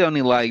probably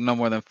only like no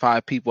more than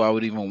 5 people I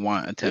would even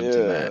want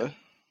attempting that.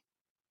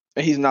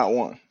 And he's not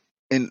one.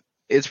 And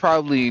it's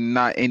probably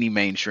not any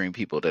mainstream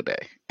people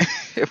today.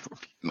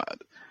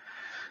 Not.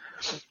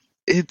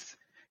 It's.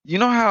 You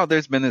know how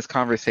there's been this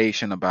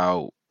conversation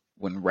about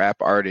when rap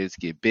artists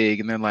get big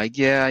and they're like,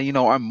 yeah,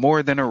 I'm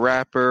more than a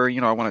rapper.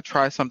 I want to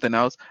try something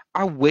else.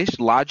 I wish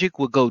Logic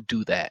would go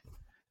do that.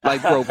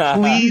 Like, bro,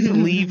 please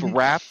leave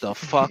rap the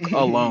fuck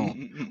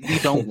alone. We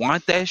don't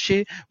want that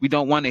shit. We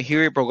don't want to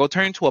hear it, bro. Go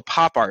turn into a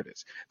pop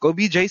artist. Go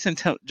be Justin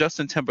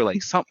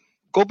Timberlake.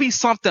 Go be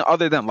something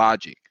other than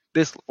Logic.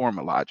 This form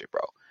of Logic,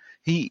 bro.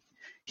 He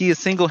is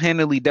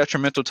single-handedly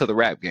detrimental to the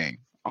rap game.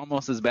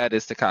 Almost as bad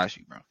as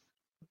Tekashi, bro.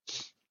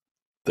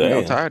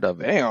 I'm tired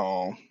of it.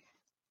 Damn.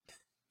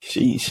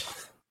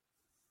 Sheesh.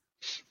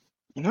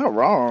 You're not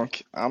wrong.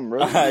 I'm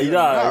really.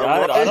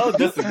 I don't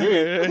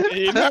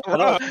disagree. You're not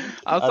wrong.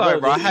 I'm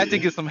sorry, bro. I had to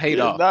get some hate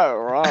off. You're not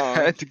wrong.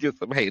 I had to get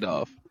some hate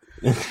off.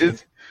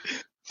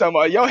 Talking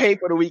about your hate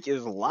for the week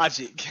is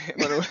Logic.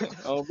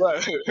 Oh, bro.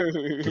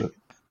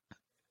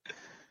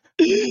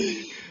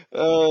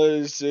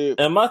 Oh shit.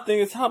 And my thing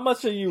is, how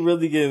much are you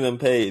really getting them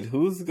paid?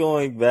 Who's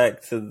going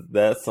back to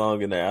that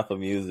song in their Apple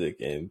Music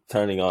and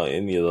turning on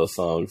any of those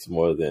songs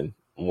more than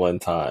one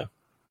time?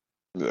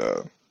 Yeah.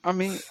 I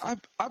mean,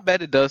 I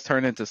bet it does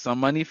turn into some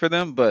money for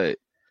them, but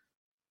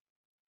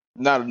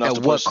Not enough at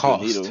to what push the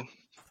cost? needle.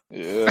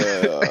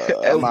 Yeah.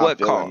 At I'm not what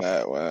feeling cost?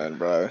 that one,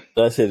 bro.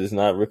 That shit is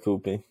not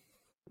recouping.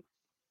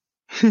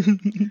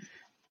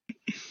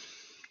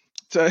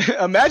 So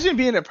imagine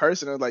being a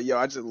person who's like, yo,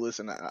 I just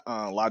listened to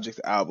Logic's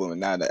album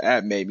and now the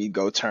app made me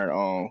go turn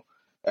on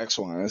X,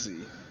 Y, and Z.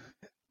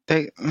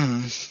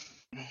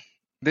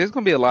 There's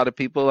gonna be a lot of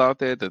people out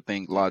there that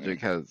think Logic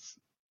has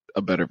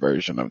a better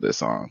version of this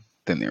song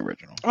than the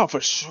original. Oh, for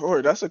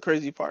sure. That's the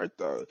crazy part,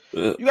 though.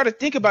 Uh, You got to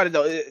think about it,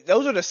 though.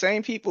 Those are the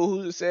same people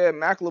who said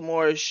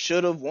Macklemore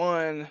should have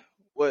won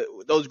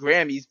those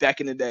Grammys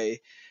back in the day.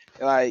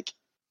 Like,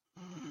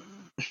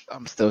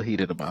 I'm still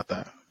heated about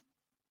that.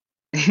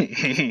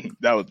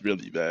 that was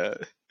really bad.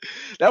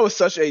 That was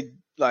such a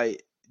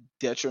like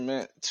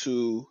detriment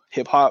to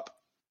hip hop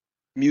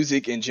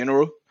music in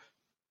general.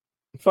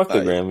 Fuck the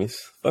Like, Grammys.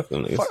 Fuck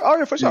them niggas. Oh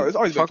yeah, for sure. It's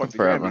always been Fuck fuck them the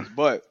forever. Grammys,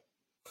 but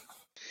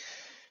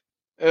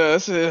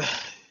it's a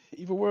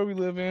evil world we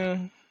live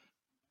in.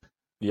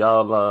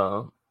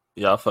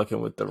 Y'all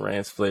fucking with the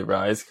ranch flavor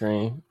ice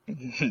cream. I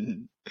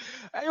ain't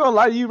gonna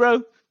lie to you,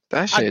 bro.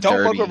 That shit I don't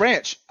dirty. fuck with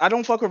ranch. I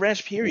don't fuck with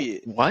ranch.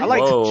 Period. What? I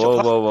like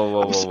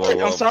Whoa. I'm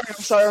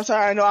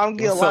sorry. I know I'm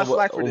getting a lot of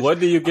flack for this.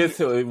 What do you get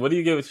What do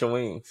you get with your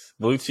wings?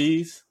 Blue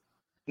cheese?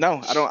 No,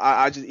 I don't.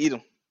 I just eat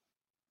them.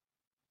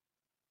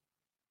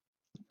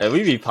 And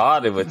we be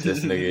potted with this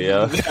nigga,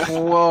 yo.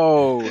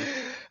 Whoa.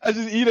 I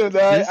just eat them,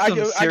 dog. This I some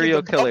get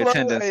serial the killer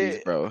buffalo,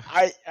 tendencies, bro.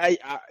 I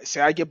say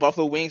I get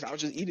buffalo wings. I'll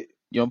just eat it.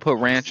 You don't put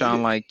ranch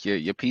on like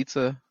your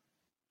pizza?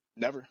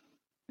 Never.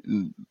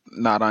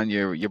 Not on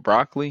your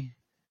broccoli?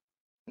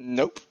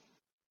 Nope.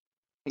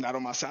 Not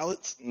on my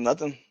salads.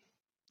 Nothing.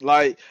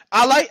 Like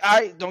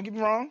I don't get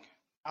me wrong.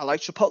 I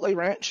like Chipotle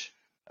ranch.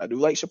 I do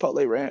like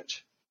Chipotle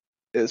ranch.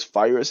 It's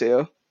fire as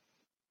hell.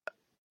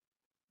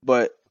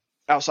 But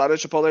outside of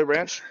Chipotle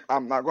ranch,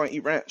 I'm not going to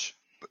eat ranch.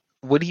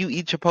 What do you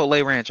eat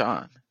Chipotle ranch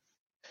on?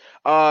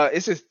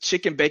 It's this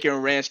chicken bacon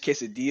ranch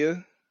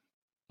quesadilla.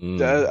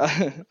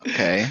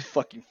 Okay.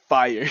 Fucking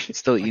fire.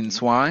 Still eating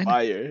swine?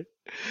 Fire.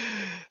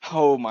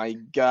 Oh my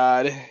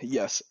god.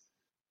 Yes.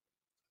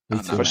 Me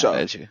I'm too. not For sure.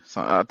 mad at you.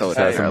 So I thought Just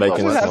had some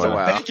bacon I this had some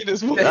morning. bacon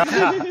this morning.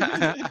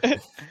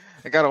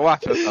 I gotta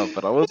watch myself,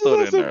 but I will I throw it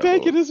had in some there.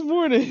 bacon this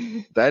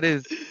morning.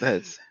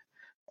 That's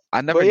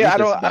I never But knew yeah,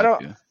 this I about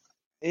don't- you.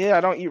 Yeah,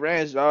 I don't eat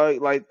ranch,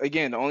 dog. Like,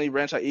 again, the only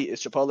ranch I eat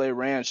is Chipotle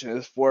ranch, and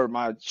it's for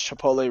my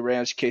Chipotle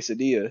ranch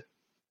quesadilla.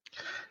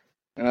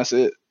 And that's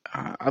it.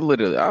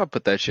 I'll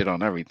put that shit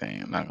on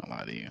everything. I'm not gonna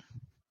lie to you.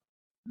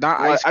 Not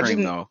Well, ice I cream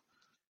just- though.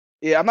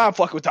 Yeah, I'm not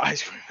fucking with the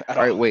ice cream at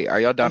All right, all. wait. Are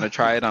y'all down to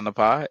try it on the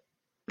pod?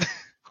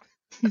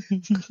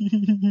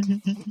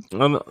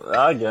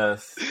 I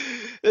guess.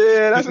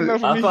 Yeah, that's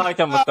enough for I me. feel like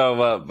I'm gonna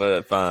throw up,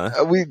 but fine.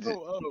 We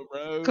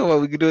Bro. come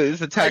on. We can do it.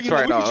 It's a tax You know,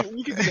 write-off.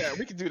 We can do that.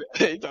 We can do that.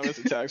 Hey, it's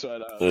a tax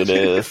write-off. It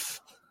is.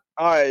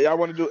 All right, y'all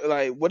want to do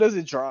like what does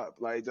it drop?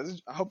 Like, does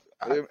it? I hope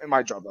it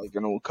might drop like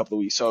in a couple of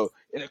weeks. So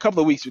in a couple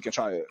of weeks we can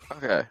try it.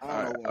 Okay. I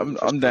All don't right. know when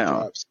the I'm first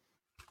down.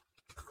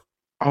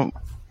 drops.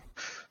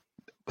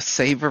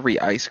 Savory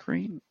ice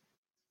cream.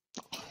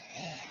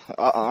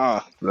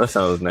 That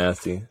sounds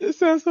nasty. It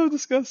sounds so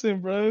disgusting,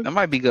 bro. That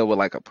might be good with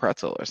like a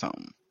pretzel or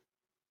something.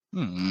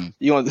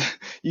 You want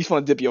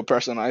to dip your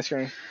person in ice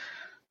cream?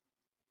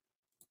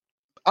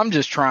 I'm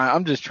just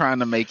trying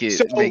to make it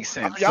So, make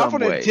sense Y'all some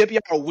want to way. dip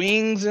y'all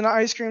wings in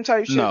ice cream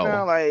type shit No.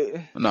 now?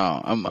 Like,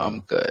 No, I'm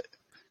good.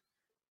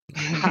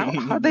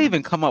 How'd they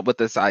even come up with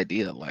this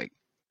idea? Like,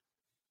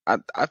 I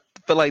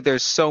feel like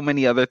there's so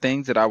many other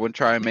things that I would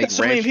try and make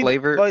So many ranch people-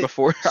 flavored like,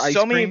 before ice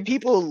so cream. many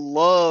people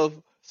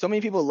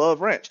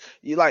love ranch.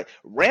 You like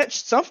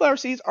ranch sunflower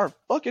seeds are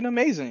fucking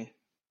amazing.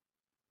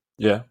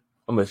 Yeah,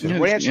 I'm with you. Yeah.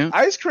 Ranch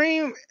ice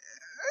cream,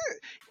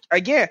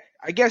 again,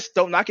 I guess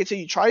don't knock it till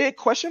you try it?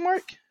 Question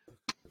mark.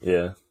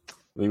 Yeah,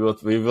 we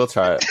will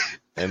try it,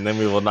 and then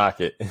we will knock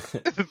it.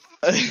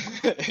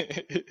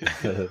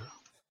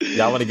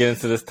 Y'all want to get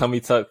into this tummy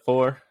tuck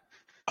 4?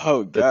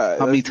 Oh god,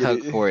 Tummy let's get tuck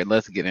it. for it.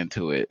 Let's get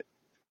into it.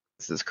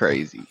 This is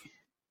crazy.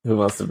 Who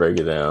wants to break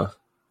it down?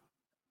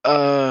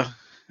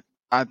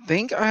 I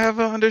think I have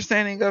an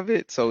understanding of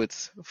it. So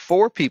it's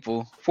 4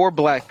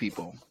 black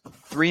people,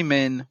 3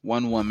 men,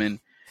 1 woman.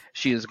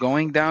 She is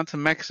going down to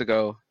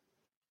Mexico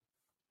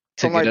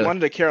to From like get one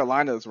of the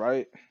Carolinas,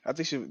 right? I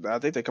think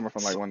they're coming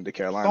from like one of the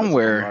Carolinas.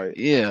 somewhere, right?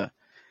 yeah,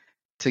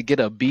 to get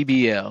a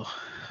BBL.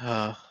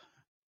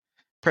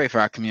 Pray for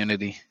our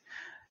community.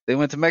 She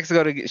went to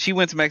Mexico to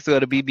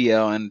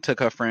BBL and took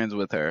her friends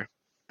with her.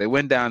 They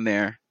went down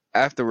there.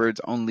 Afterwards,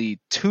 only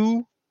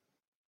 2.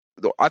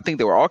 I think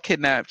they were all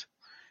kidnapped.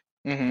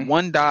 Mm-hmm.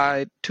 1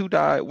 died, 2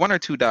 died, 1 or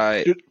 2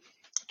 died,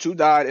 2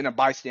 died and a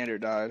bystander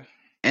died.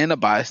 and a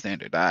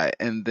bystander died,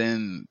 and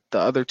then the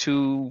other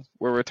 2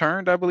 were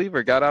returned, I believe,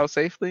 or got out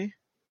safely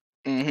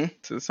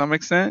to some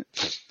extent.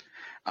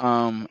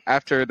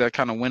 After that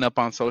kind of went up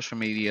on social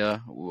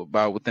media,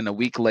 about within a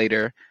week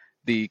later,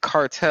 the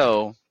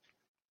cartel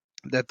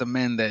that the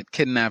men that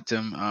kidnapped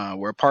him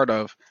were a part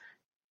of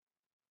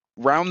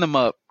round them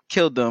up,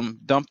 killed them,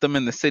 dumped them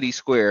in the city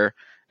square,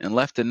 and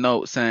left a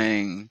note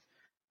saying,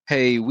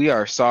 "Hey, we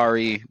are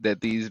sorry that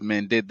these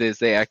men did this.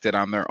 They acted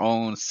on their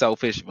own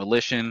selfish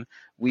volition.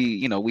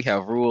 We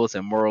have rules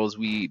and morals.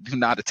 We do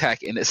not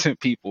attack innocent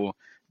people.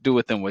 Do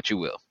with them what you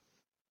will."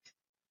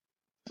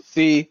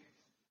 See,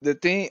 the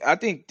thing, I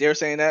think they're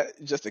saying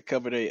that just to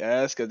cover their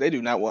ass because they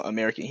do not want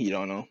American heat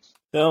on them.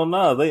 Hell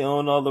no, they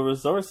own all the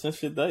resorts and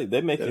shit. They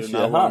They making do shit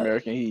not want hot.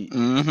 American heat.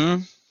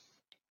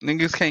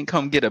 Niggas can't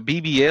come get a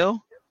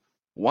BBL?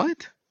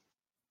 What?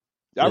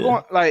 Y'all Yeah.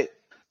 going like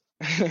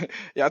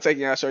y'all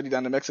taking y'all shorty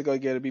down to Mexico to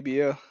get a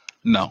BBL?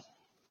 No.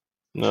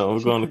 No, we're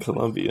going to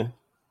Colombia.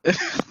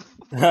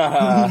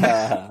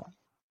 I'm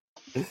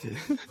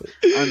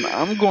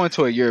going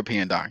to a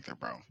European doctor,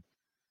 bro.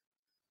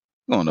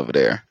 Going over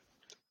there.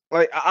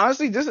 Like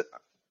honestly, this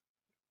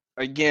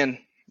again,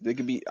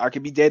 I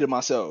could be dated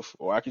myself,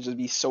 or I could just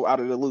be so out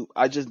of the loop.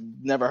 I just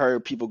never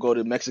heard people go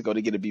to Mexico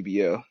to get a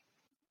BBL.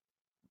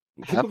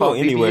 People go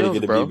anywhere to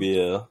get a bro.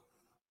 BBL.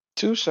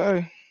 Touche.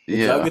 Did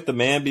y'all get the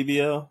man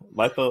BBL?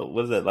 Lipo?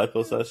 What is that?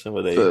 Liposuction?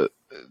 Where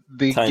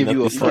They tighten give up you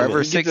a your stomach.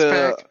 forever You get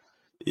 6-pack?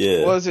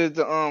 Yeah. Was it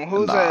the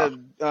who's Nah.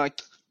 that?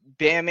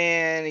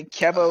 Bandman,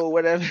 Kevo,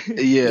 whatever.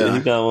 Yeah,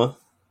 he got one.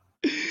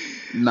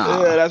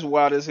 Nah. Yeah, that's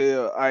wild as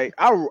hell. I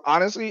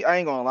honestly, I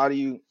ain't gonna lie to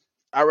you.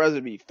 I'd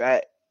rather be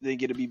fat than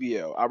get a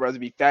BBL. I'd rather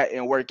be fat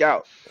and work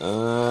out. I'd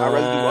rather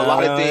do a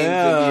lot of things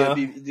than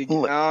be a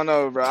BBL. I don't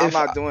know, bro. I'm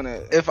not doing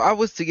it. If I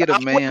was to get a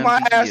man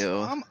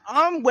BBL,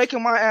 I'm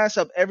waking my ass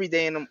up every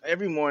day and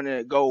every morning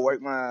to go work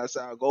my ass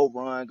out, go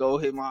run, go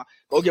get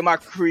my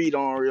Creed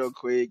on real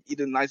quick, eat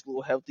a nice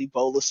little healthy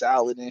bowl of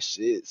salad and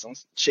shit, some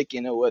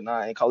chicken and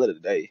whatnot, and call it a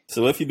day.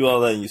 So if you do all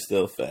that and you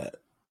still fat?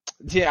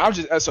 Yeah, I'm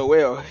just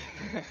SOL.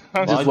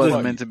 it just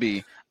wasn't meant to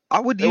be.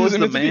 I would It use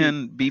wasn't the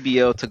meant to be. man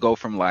BBL to go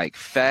from like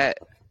fat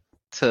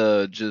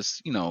to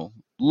just,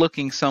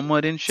 looking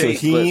somewhat in So shape.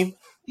 heme?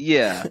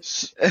 Yeah.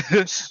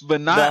 But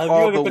not Nah, if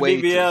all you the go get way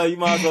the BBL, you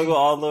might as well go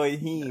all the way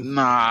heme.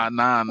 Nah.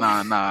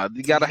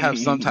 You gotta have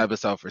some type of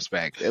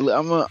self-respect.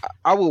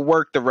 I will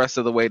work the rest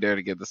of the way there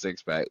to get the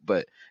 6-pack,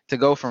 but to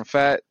go from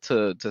fat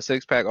to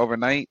 6-pack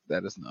overnight,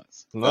 that is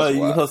nuts. No, That's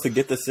you're wild. supposed to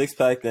get the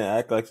 6-pack and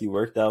act like you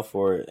worked out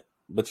for it,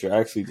 but you're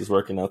actually just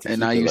working out to And keep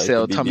now it you like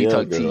sell the tummy BBL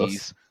tuck girls.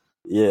 tees.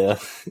 Yeah.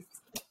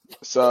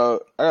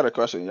 So I got a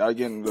question. Y'all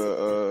getting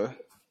the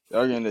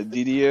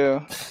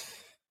DDL?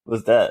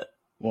 What's that?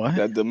 What?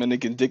 That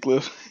Dominican dick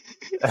lift?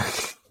 I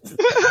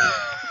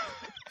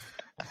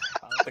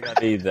don't think I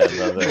need that,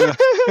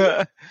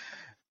 brother.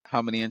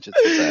 How many inches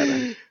is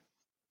that?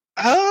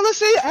 Let's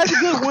say add a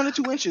good 1 or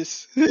 2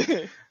 inches.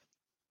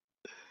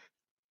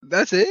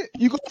 That's it?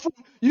 You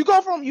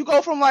go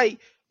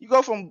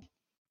from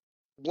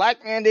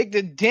black man dick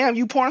to damn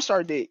you porn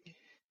star dick.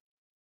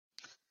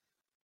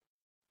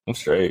 I'm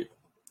straight.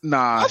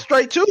 Nah. I'm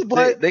straight too,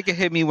 but They can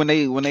hit me when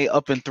they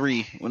up in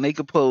 3. When they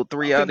could pull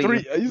 3 out of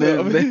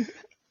you,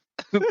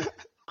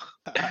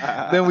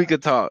 then we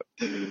could talk.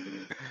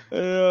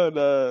 Hell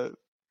nah.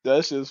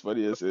 That shit's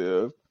funny as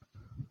hell.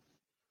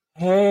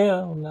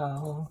 Hell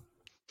no.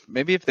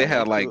 Maybe if they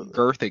had like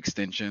girth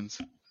extensions.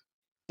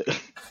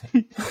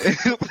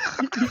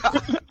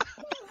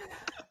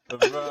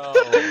 Bro,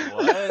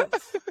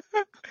 what?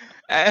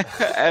 At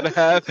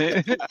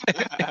having.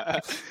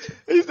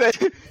 He said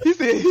he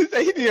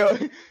need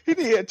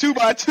a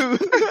 2x2.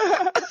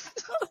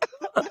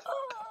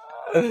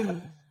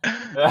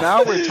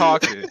 Now we're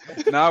talking.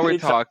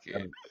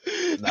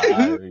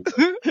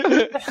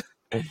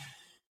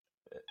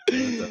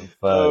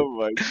 Oh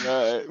my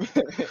god.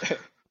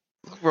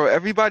 Bro,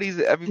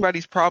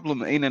 everybody's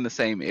problem ain't in the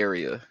same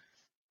area.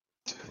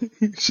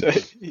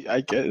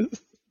 I guess.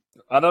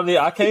 I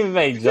can't even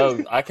make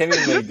jokes. I can't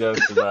even make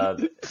jokes about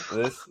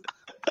this.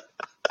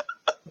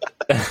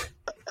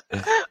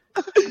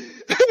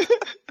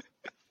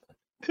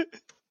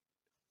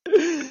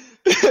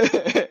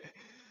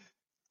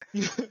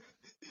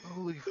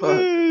 Holy fuck.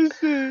 Oh,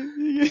 shit.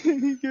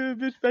 You get a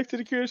bitch back to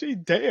the crib. She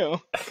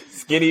damn.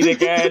 Skinny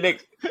dick ass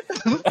dick.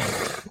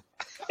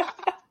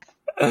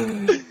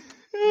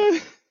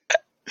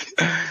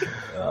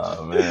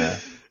 Oh man.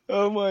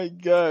 Oh my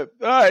god.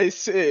 Alright,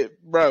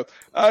 shit, bro.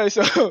 Alright,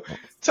 so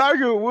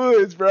Tiger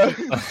Woods, bro. What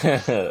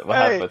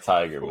happened with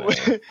Tiger,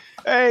 man?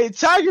 Hey,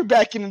 Tiger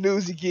back in the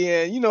news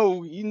again. You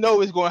know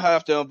it's gonna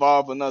have to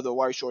involve another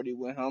white shorty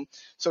with him.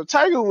 So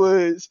Tiger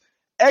Woods'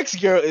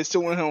 ex-girl is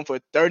suing him for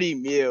 $30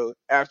 million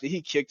after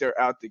he kicked her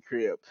out the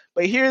crib.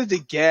 But here's the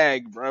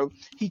gag, bro.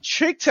 He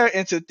tricked her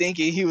into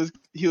thinking he was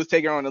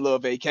taking her on a little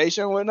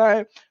vacation one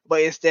night,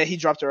 but instead he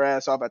dropped her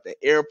ass off at the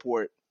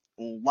airport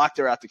and locked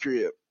her out the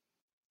crib.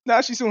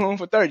 Now she's suing him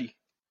for 30.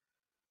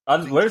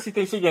 Where does he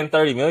think she's getting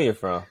 $30 million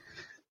from?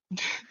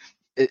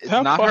 It's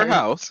not her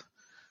house.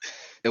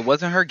 It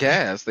wasn't her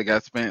gas that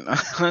got spent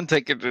on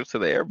taking her to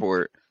the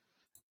airport.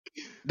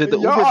 Did the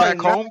Y'all Uber are back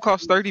not- home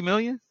cost $30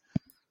 million?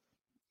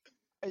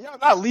 Y'all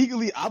not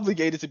legally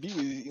obligated to be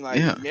with, like,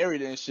 Yeah.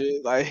 married and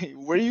shit. Like,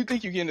 where do you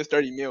think you're getting this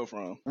 30 mil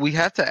from? We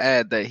have to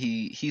add that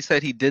he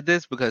said he did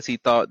this because he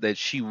thought that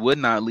she would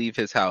not leave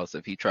his house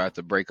if he tried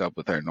to break up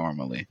with her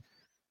normally.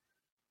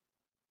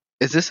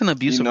 Is this an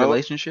abusive know-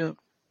 relationship?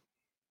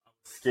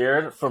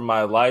 Scared for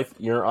my life,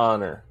 Your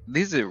Honor.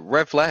 These are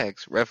red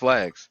flags. Red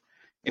flags.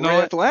 You know Red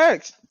what?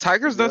 flags.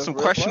 Tiger's done That's some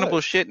red questionable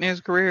flags. shit in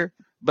his career,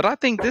 but I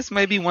think this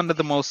may be one of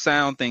the most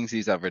sound things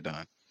he's ever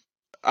done.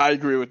 I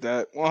agree with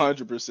that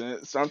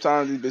 100%.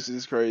 Sometimes these bitches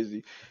is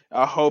crazy.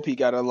 I hope he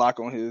got a lock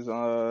on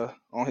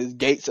his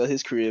gates of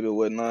his crib and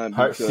whatnot.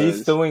 Because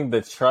She's suing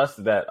the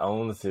trust that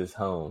owns his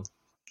home.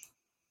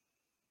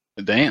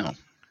 Damn. And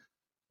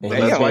Damn.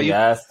 he's That's why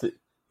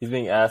he's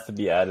being asked to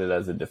be added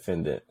as a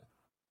defendant.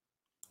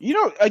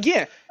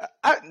 again,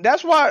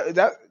 that's why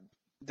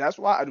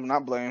I do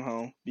not blame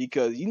him,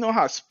 because you know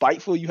how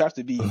spiteful you have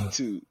to be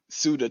to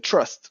sue the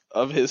trust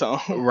of his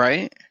home.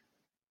 Right?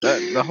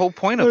 The whole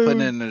point of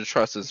putting it in the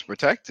trust is to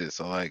protect it.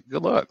 So, like,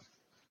 good luck.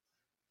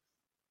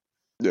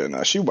 Yeah,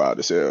 nah, she wild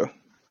as hell.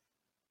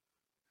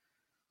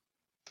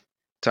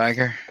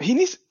 Tiger. He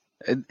needs.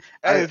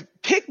 I-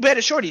 Pick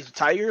better shorties,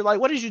 Tiger. Like,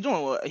 what is you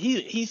doing? Well,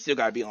 he still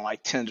got to be on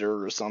like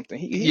Tinder or something.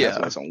 He Yeah. has,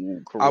 like,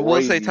 some I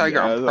will say, crazy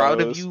Tiger, I'm ass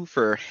proud of hoes. you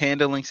for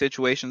handling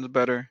situations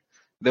better.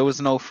 There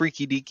was no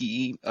freaky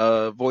deaky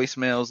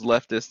voicemails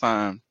left this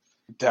time.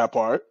 That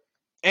part.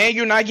 And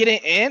you're not getting,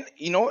 and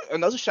you know,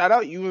 another shout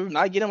out, you're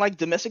not getting like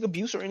domestic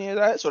abuse or any of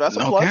that. So that's a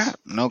No plus. cap.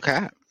 No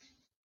cap.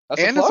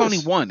 That's And a it's plus.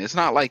 only one. It's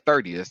not like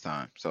 30 this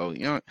time. So,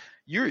 you know,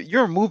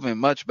 you're moving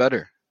much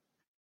better.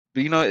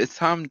 But, you know, it's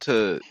time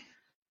to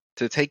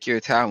take your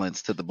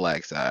talents to the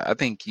black side. I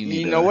think you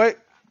need You know what?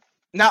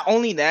 Not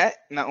only that,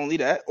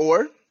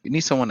 or You need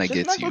someone that just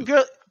gets mess you. with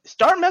girl.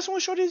 Start messing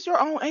with shorties your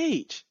own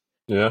age.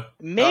 Yeah.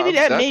 Maybe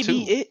that that may too.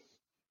 be it.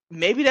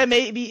 Maybe that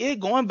may be it.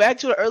 Going back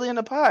to the early in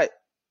the pod,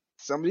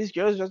 some of these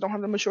girls just don't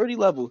have the maturity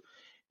level,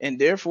 and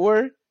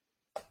therefore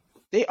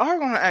they are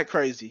going to act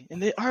crazy,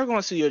 and they are going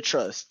to sue your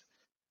trust.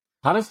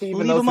 How does she even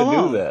Leave know him to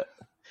alone. do that?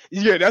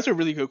 Yeah, that's a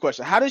really good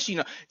question. How does she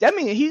know? That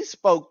means he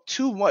spoke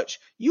too much.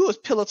 You was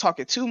pillow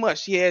talking too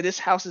much. Yeah, this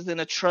house is in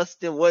a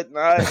trust and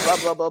whatnot. Blah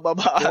blah blah blah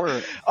blah.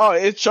 Or- Oh,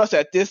 it's trust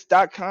at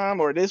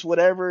this.com or this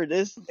whatever.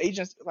 This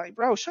agent's like,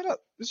 bro, shut up.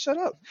 Just shut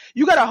up.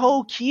 You got a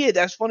whole kid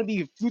that's going to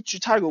be future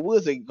Tiger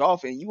Woods in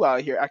golf, and you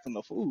out here acting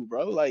a fool,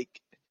 bro.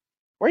 Like,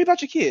 worry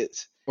about your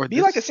kids. Or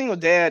Be like a single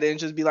dad and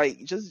just be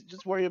like,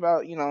 just worry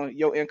about, you know,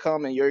 your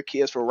income and your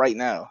kids for right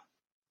now.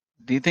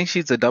 Do you think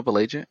she's a double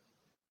agent?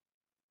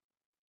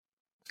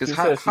 She Because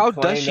said she how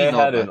does claimed she they know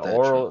had about an that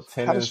oral trust?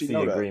 How does she tenancy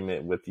know that?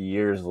 agreement with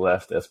years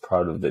left as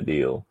part of the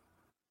deal.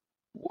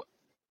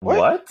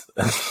 What?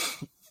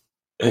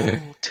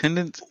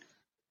 Tenants?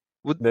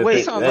 That Wait,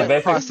 they- sounds they like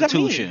basically-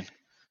 prostitution.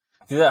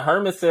 See that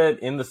Herman said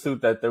in the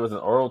suit that there was an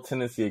oral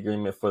tenancy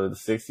agreement for the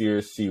 6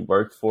 years she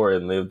worked for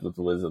and lived with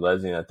Wiz,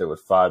 alleging that there was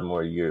 5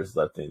 more years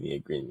left in the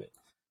agreement.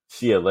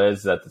 She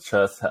alleged that the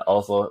trust had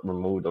also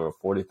removed over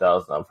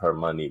 $40,000 of her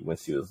money when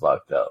she was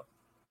locked out.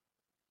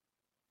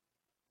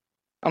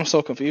 I'm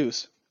so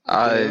confused.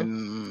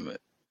 I'm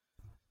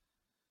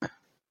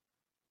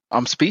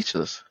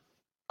speechless.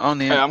 I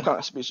don't even. Hey, I'm kind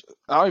of speechless.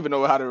 I don't even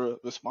know how to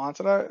respond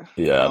to that.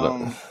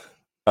 Yeah,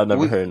 I've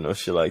never we- heard no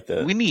shit like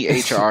that. We need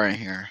HR in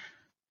here.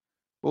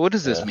 Well, what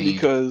does this Yeah. mean?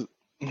 Because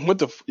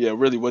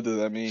really, what does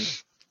that mean?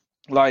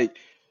 Like,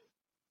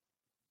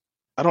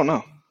 I don't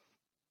know.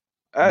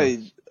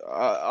 Hey,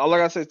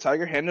 like I said,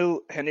 Tiger,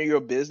 handle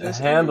your business.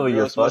 and Handle your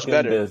girls much fucking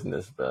better.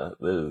 business, bro.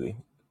 Literally.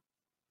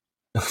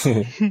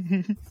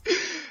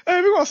 Hey,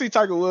 we're gonna see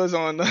Tiger Woods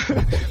on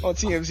on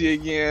TMZ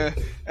again.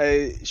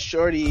 Hey,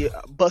 Shorty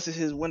busted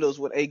his windows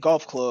with a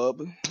golf club.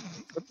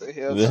 What the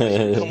hell?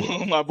 Come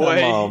on, my boy.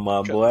 Come on,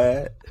 my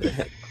boy.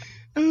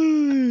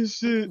 Oh,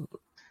 shit.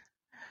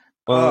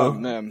 Oh,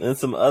 man. And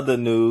some other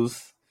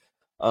news.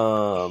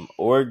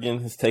 Oregon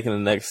has taken the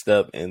next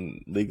step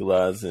in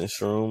legalizing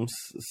shrooms.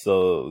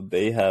 So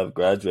they have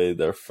graduated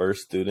their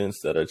first students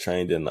that are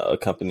trained in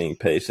accompanying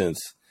patients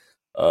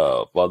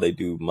while they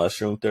do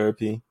mushroom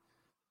therapy,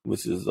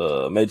 which is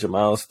a major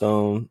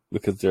milestone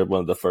because they're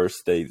one of the first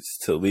states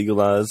to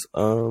legalize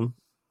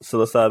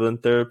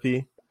psilocybin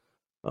therapy.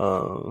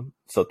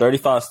 So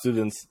 35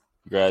 students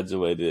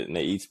graduated, and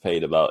they each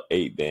paid about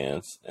 8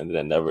 bands, and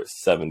then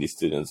 70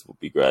 students will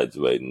be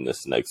graduating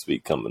this next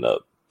week coming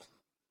up.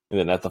 And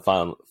then at the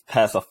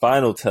pass a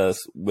final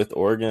test with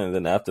Oregon, and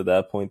then after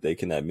that point, they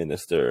can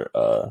administer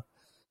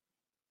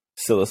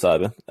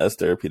psilocybin as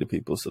therapy to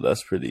people. So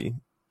that's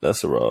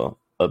a raw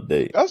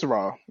update. That's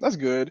raw. That's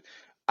good.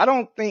 I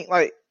don't think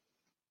like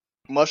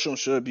mushrooms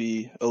should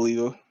be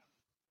illegal.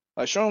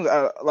 Like shrooms,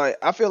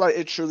 I feel like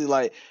it truly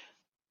like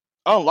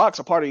unlocks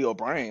a part of your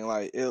brain.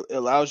 Like it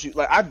allows you.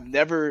 Like I've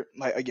never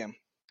again,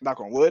 knock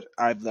on wood,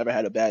 I've never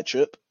had a bad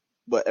trip.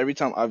 But every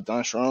time I've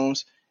done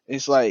shrooms,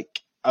 it's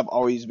like I've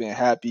always been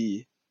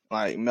happy,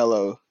 like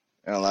mellow,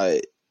 and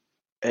like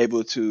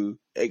able to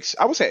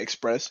I would say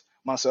express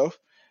myself,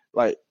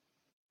 like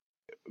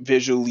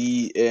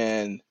visually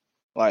and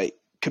like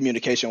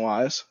communication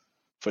wise,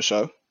 for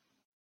sure,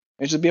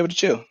 and just be able to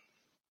chill.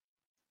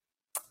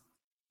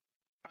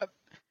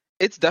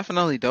 It's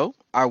definitely dope.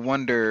 I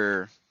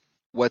wonder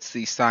what's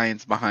the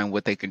science behind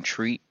what they can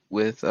treat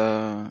with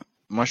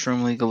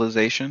mushroom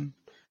legalization.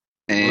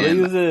 Well, they And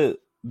use it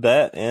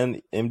that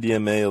and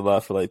MDMA a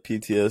lot for like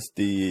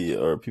PTSD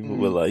or people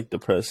with like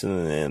depression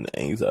and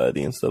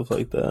anxiety and stuff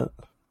like that.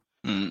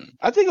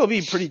 I think it'll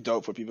be pretty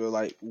dope for people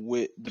like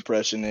with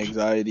depression and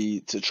anxiety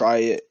to try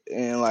it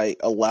and like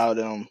allow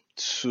them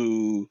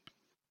to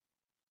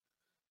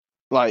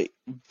like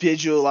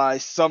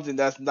visualize something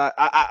that's not.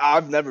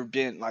 I've never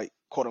been like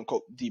quote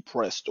unquote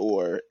depressed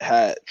or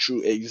had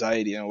true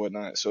anxiety and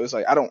whatnot. So it's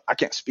like I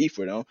can't speak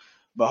for them,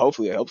 but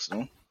hopefully it helps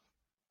them.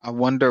 I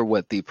wonder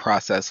what the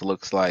process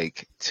looks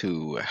like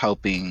to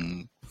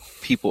helping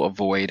people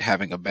avoid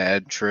having a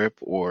bad trip,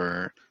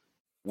 or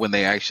when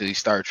they actually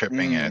start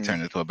tripping and it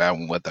turns into a bad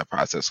one, what that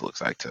process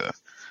looks like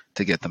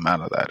to get them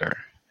out of that. Or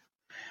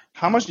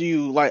how much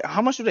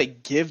do they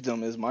give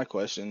them is my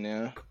question.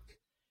 Yeah,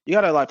 you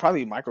gotta like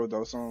probably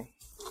microdose them.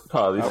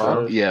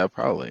 Probably. Yeah,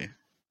 probably.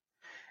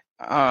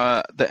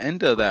 The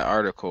end of that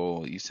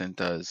article you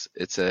sent us,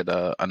 it said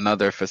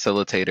another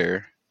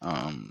facilitator,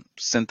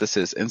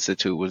 Synthesis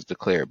Institute, was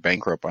declared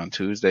bankrupt on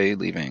Tuesday,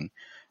 leaving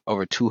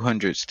over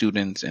 200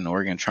 students in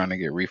Oregon trying to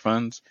get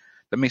refunds.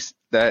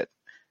 That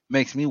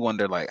makes me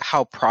wonder, like,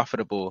 how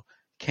profitable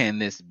can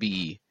this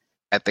be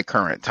at the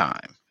current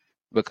time?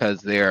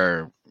 Because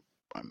I'm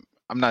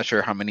not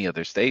sure how many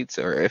other states,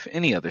 or if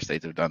any other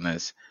states have done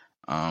this.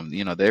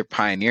 They're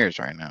pioneers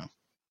right now.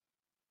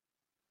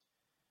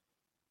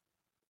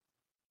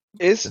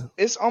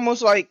 It's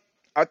almost like,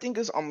 I think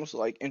it's almost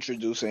like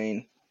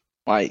introducing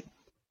like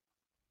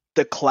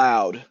the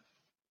cloud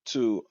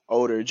to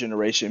older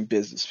generation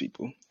business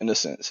people in a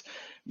sense,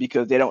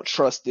 because they don't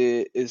trust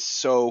it. It's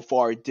so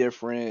far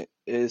different.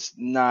 It's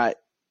not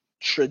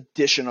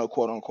traditional,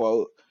 quote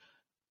unquote.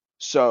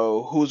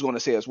 So who's going to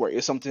say it's work?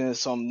 It's something,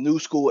 some new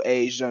school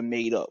age done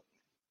made up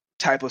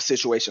type of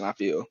situation, I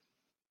feel.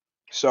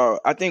 So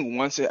I think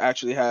once it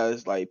actually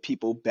has like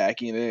people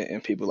backing it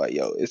and people like,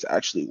 yo, it's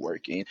actually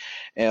working,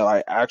 and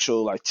like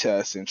actual like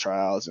tests and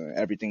trials and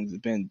everything's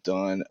been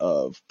done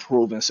of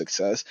proven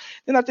success,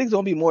 then I think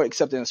they'll be more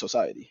accepted in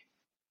society.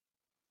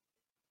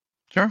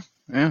 Sure.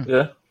 Yeah.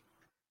 Yeah.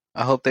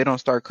 I hope they don't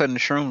start cutting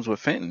shrooms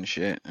with fentanyl and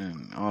shit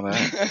and all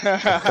that.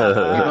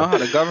 You know how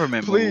the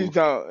government Please moves.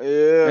 don't.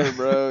 Yeah,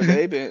 bro.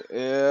 They been,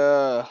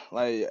 yeah.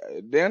 Like,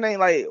 then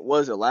ain't like,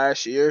 was it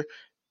last year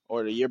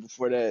or the year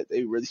before that,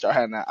 they really started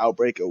having that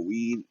outbreak of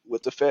weed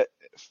with the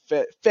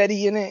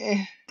fetty in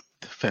it.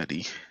 The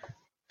fetty.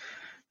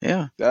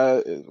 Yeah.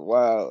 That is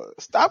wild.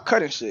 Stop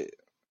cutting shit.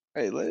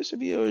 Hey, it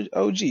should be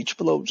OG,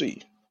 triple OG.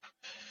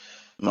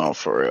 No,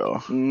 for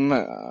real.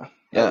 Nah.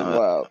 That was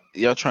wild.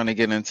 Y'all trying to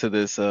get into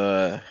this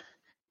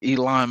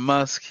Elon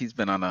Musk? He's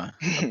been on a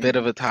bit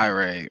of a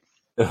tirade.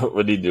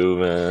 What'd he do,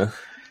 man?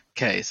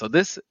 Okay, so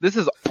this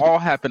has all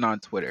happened on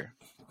Twitter.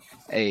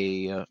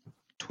 A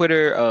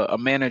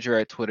manager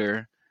at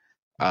Twitter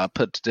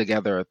put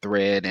together a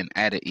thread and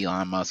added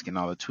Elon Musk in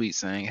all the tweets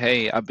saying,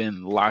 hey, I've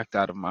been locked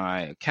out of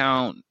my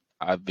account.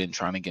 I've been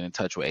trying to get in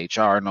touch with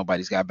HR.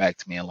 Nobody's got back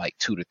to me in like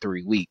 2 to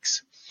 3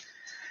 weeks.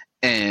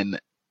 And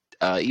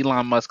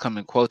Elon Musk come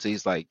and quotes it.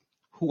 He's like,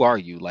 who are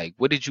you? Like,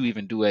 what did you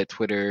even do at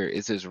Twitter?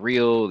 Is this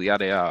real?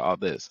 Yada, yada, all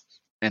this.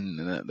 And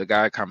the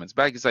guy comments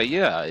back. He's like,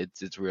 yeah,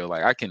 it's real.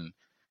 Like,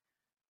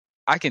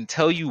 I can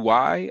tell you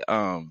why,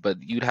 but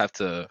you'd have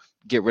to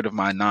get rid of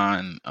my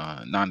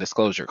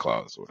non-disclosure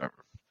clause or whatever.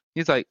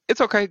 He's like,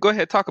 it's okay. Go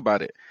ahead, talk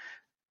about it.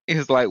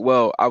 He's like,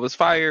 well, I was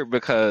fired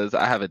because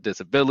I have a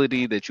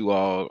disability that you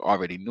all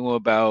already knew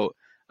about.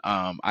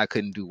 I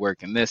couldn't do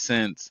work in this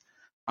sense.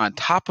 On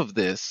top of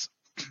this,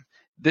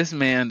 this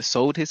man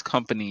sold his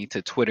company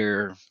to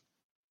Twitter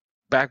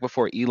back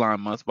before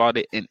Elon Musk bought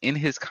it. And in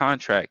his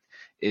contract,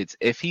 it's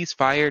if he's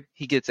fired,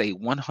 he gets a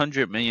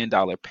 $100 million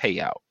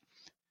payout.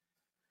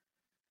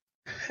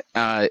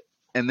 And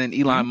then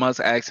Elon Musk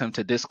asked him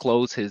to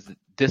disclose his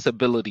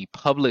disability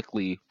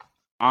publicly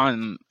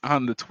on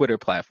the Twitter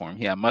platform.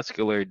 He had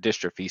muscular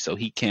dystrophy, so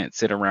he can't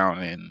sit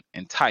around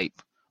and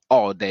type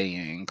all day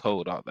and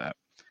code all that.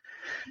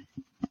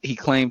 He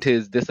claimed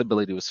his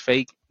disability was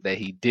fake, that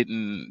he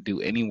didn't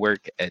do any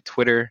work at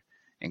Twitter,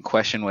 and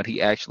questioned what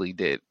he actually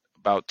did.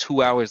 About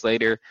 2 hours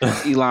later,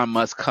 Elon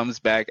Musk comes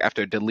back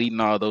after deleting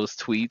all those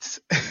tweets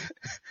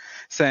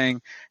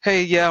saying,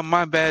 hey, yeah,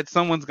 my bad.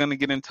 Someone's going to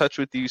get in touch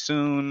with you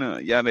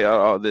soon. Yada,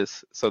 all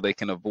this, so they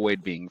can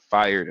avoid being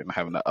fired and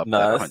having to up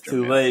that 100 it's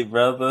too late,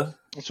 brother.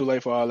 It's too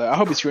late for all that. I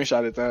hope he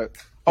screenshotted that.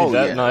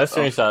 Yeah. No, it's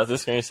screenshots.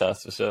 It's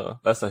screenshots for sure.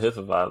 That's a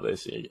HIPAA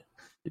violation.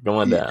 You're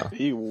going down.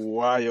 He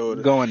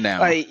wild. Going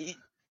down. Like,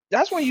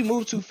 that's when you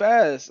move too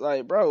fast.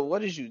 Like, bro,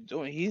 what is you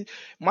doing?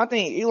 My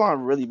thing, Elon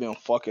really been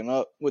fucking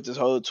up with this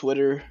whole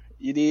Twitter.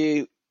 You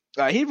did.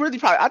 Like, he really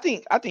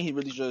probably, I think he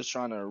really just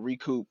trying to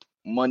recoup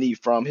money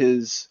from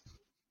his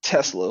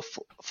Tesla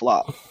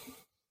flop.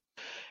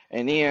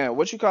 And then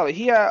what you call it?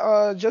 He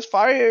had just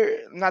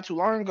fired not too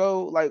long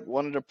ago, like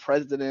one of the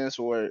presidents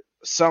or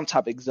some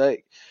top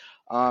exec.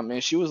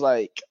 And she was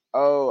like,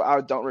 "Oh,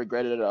 I don't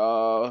regret it at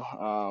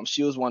all."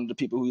 She was one of the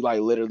people who like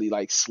literally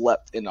like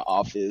slept in the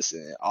office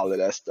and all of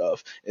that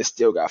stuff, and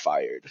still got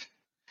fired.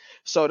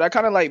 So that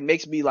kind of like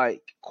makes me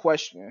like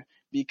question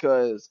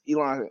because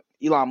Elon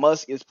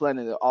Musk is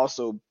planning to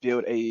also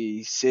build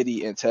a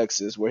city in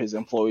Texas where his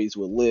employees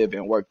will live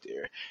and work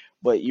there,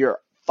 but you're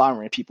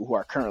firing people who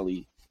are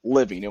currently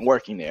living and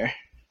working there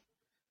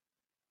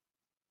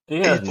He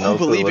has and no who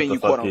clue believe what in the you,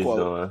 quote fuck he's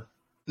unquote. doing.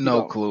 No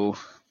don't. clue.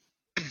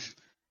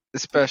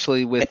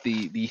 Especially with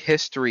the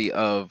history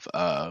of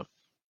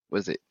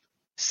was it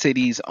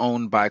cities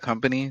owned by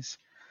companies?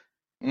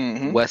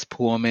 Mm-hmm. West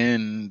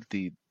Pullman,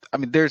 I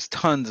mean, there's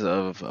tons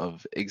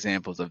of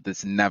examples of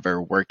this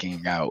never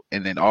working out,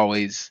 and it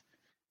always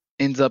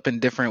ends up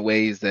in different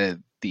ways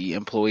that the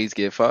employees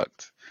get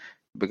fucked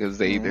because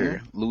they Mm-hmm.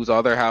 either lose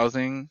all their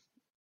housing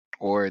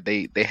or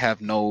they have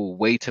no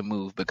way to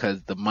move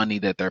because the money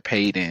that they're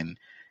paid in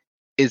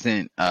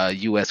isn't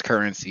U.S.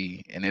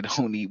 currency and it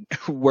only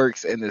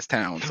works in this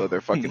town, so they're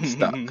fucking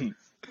stuck.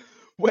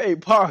 Wait,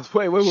 pause.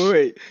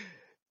 Wait.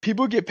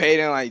 People get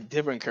paid in like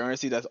different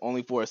currency that's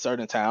only for a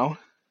certain town.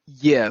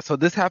 Yeah, so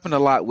this happened a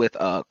lot with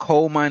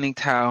coal mining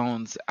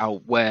towns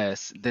out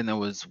west. Then there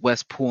was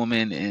West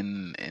Pullman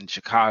in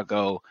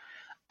Chicago.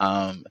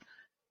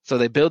 So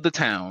they build the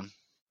town,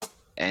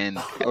 and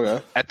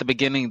Okay. at the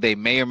beginning they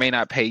may or may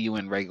not pay you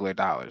in regular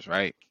dollars,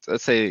 right? So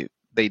let's say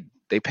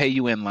they pay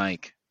you in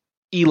like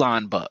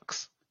Elon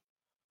bucks,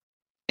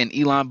 and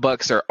Elon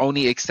bucks are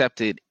only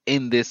accepted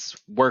in this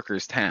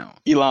workers' town.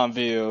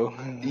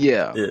 Elonville.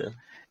 Yeah, Yeah.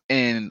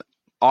 and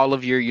all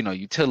of your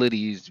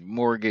utilities,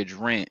 mortgage,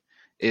 rent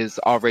is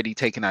already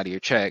taken out of your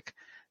check.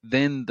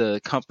 Then the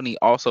company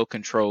also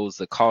controls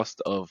the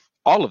cost of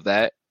all of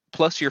that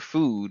plus your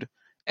food,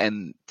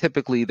 and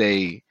typically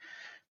they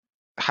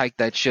hike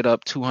that shit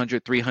up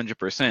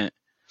 200-300%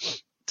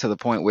 to the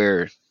point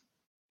where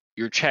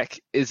your check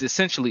is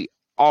essentially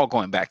all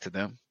going back to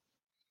them,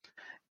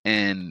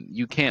 and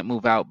you can't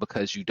move out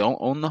because you don't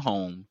own the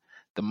home.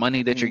 The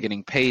money that you're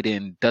getting paid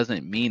in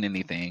doesn't mean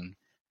anything.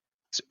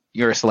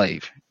 You're a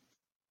slave.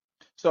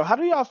 So how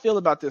do y'all feel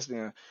about this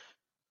then?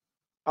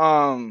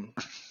 How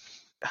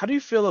do you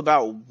feel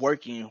about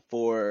working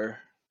for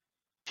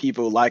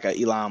people like a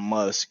Elon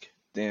Musk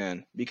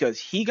then? Because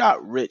he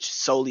got rich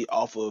solely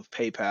off of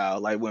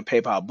PayPal, like when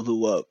PayPal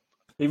blew up.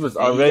 He was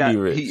And already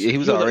rich. He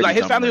was already like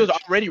his dumb family rich.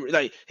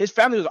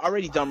 was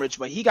already dumb rich,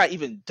 but he got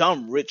even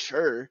dumb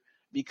richer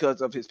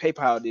because of his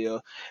PayPal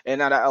deal, and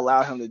now that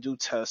allowed him to do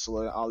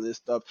Tesla and all this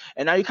stuff.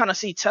 And now you kind of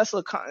see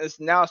Tesla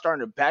is now starting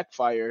to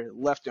backfire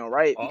left and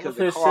right All because of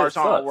the his cars shit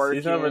aren't sucks. working.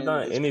 He's never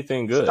done it's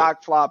anything good.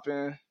 stock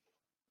flopping.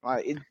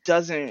 Like it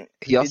doesn't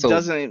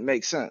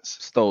make sense.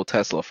 Stole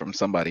Tesla from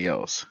somebody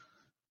else.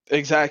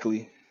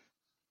 Exactly.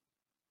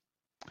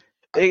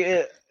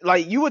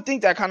 Like you would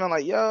think that kind of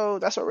like, yo,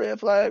 that's a red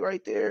flag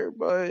right there,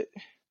 but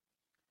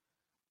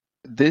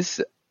This,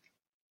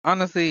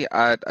 honestly,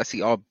 I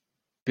see all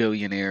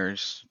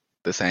billionaires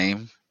the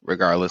same,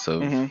 regardless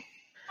of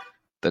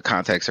the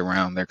context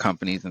around their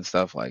companies and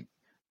stuff. Like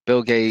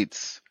Bill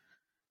Gates,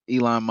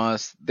 Elon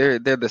Musk, they're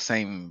the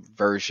same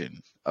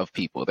version of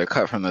people. They're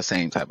cut from the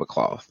same type of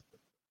cloth.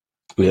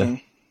 Yeah.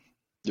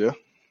 Yeah.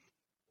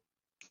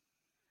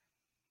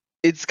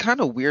 It's kind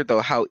of weird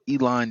though how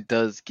Elon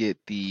does get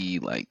the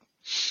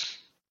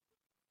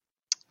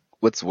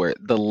what's the word?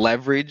 The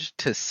leverage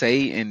to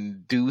say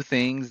and do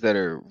things that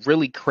are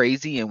really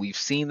crazy, and we've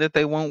seen that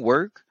they won't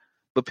work.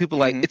 But people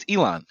like, it's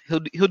Elon.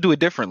 He'll do it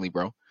differently,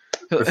 bro.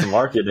 For some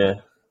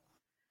marketing.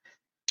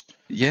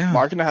 Yeah.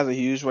 Marketing has a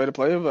huge way to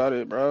play about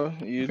it, bro.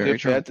 You Very get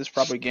true. fed this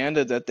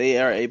propaganda that they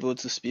are able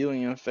to spew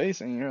in your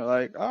face, and you're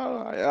like, oh,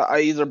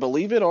 I either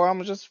believe it or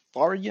I'm just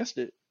far against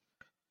it.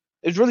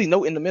 There's really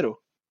no in the middle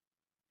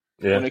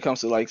when it comes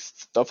to like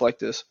stuff like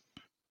this.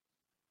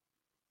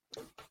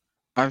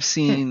 I've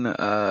seen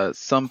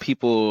some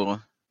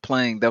people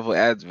playing devil's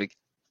advocate,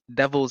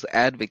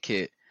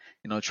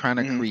 trying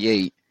to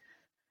create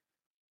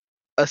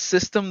a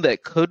system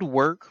that could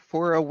work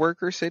for a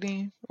worker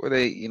city where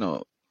they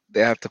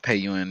have to pay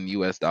you in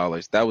US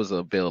dollars. That was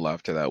a bill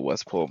after that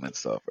West Pullman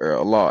stuff, or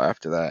a law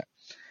after that.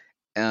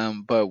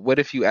 But what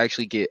if you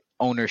actually get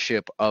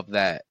ownership of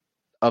that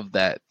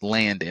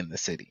land in the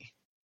city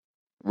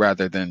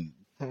rather than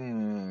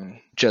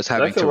just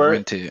having to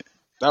rent it?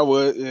 That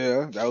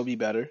would be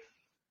better.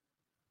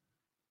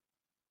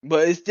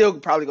 But it's still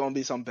probably gonna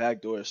be some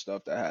backdoor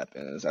stuff that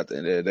happens at the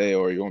end of the day,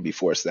 or you're gonna be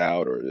forced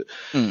out, or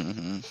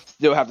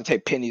still have to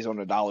take pennies on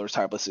the dollars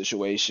type of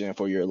situation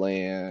for your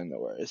land,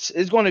 or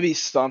it's going to be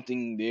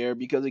something there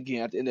because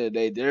again, at the end of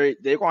the day,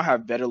 they're gonna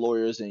have better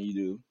lawyers than you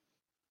do,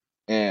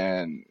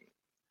 and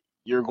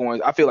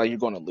I feel like you're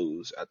going to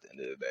lose at the end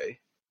of the day.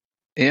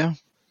 Yeah.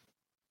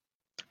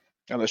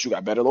 Unless you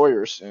got better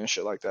lawyers and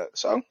shit like that.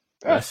 So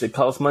that shit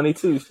costs money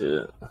too.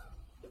 Shit.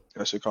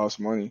 That shit costs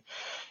money.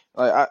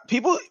 Like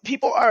people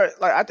are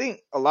like, I think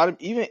a lot of,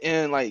 even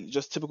in like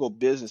just typical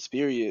business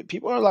period,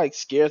 people are like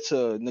scared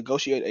to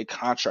negotiate a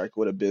contract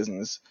with a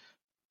business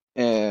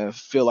and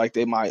feel like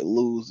they might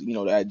lose,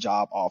 that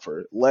job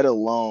offer, let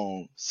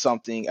alone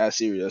something as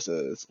serious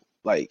as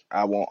like,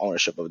 I want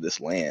ownership of this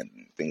land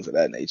and things of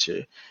that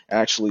nature, and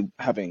actually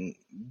having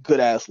good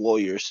ass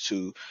lawyers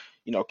to,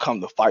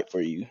 come to fight for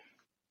you.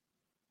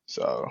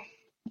 So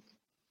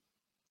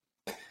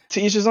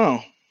to each his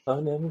own.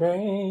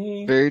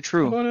 Very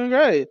true.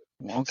 Great.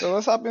 Okay. So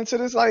let's hop into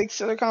this like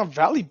Silicon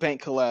Valley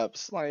Bank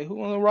collapse. Like, who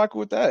wanna rock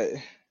with that?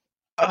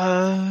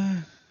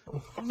 I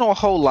don't know a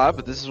whole lot,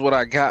 but this is what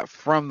I got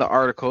from the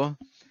article.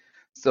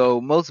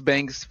 So most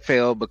banks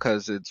fail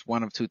because it's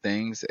one of two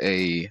things: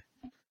 a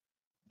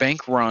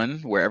bank run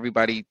where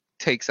everybody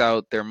takes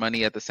out their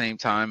money at the same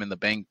time and the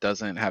bank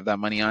doesn't have that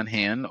money on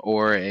hand,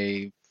 or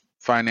a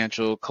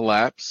financial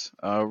collapse,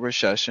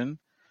 recession.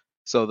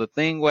 So the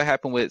thing what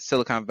happened with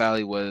Silicon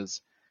Valley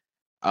was,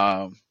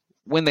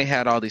 when they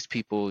had all these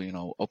people,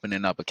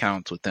 opening up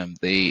accounts with them,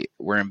 they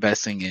were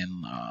investing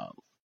in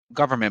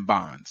government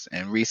bonds.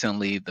 And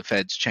recently the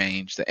Feds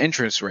changed the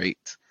interest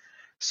rates.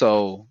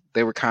 So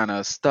they were kind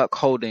of stuck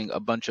holding a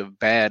bunch of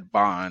bad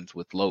bonds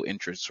with low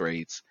interest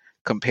rates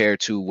compared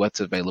to what's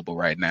available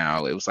right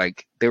now. It was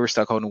like they were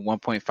stuck holding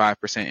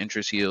 1.5%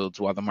 interest yields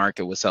while the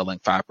market was selling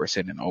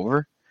 5% and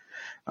over.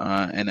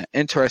 And an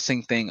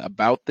interesting thing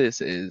about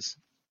this is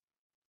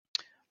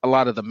a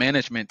lot of the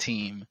management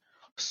team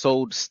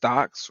sold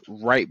stocks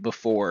right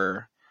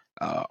before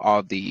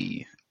all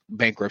the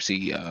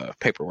bankruptcy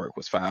paperwork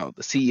was filed.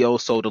 The CEO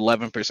sold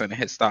 11% of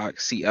his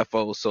stocks,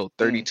 CFO sold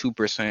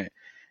 32%,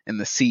 and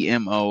the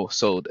CMO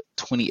sold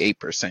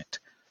 28%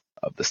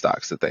 of the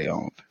stocks that they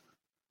owned.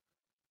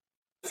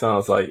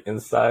 Sounds like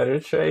insider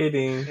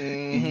trading.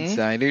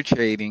 Insider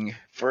trading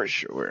for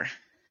sure.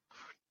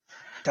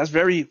 That's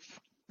very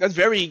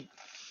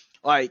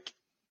like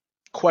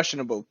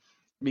questionable,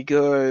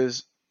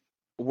 because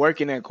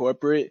working in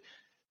corporate,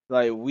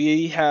 like,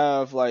 we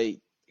have like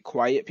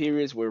quiet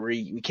periods where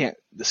we can't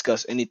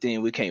discuss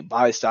anything, we can't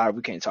buy stock,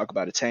 we can't talk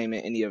about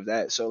entertainment, any of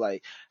that. So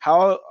like,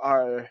 how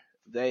are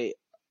they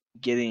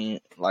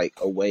getting like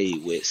away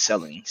with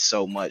selling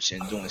so much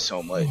and doing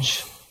so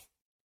much?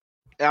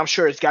 And I'm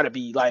sure it's got to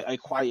be like a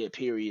quiet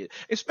period,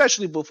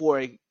 especially before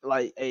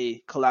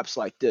a collapse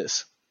like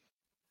this.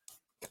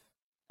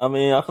 I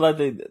mean, I feel like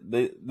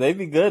they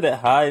be good at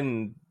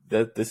hiding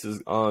that this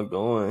is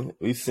ongoing.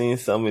 We've seen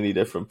so many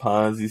different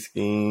Ponzi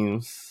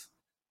schemes.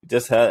 We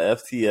just had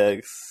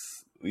FTX.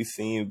 We've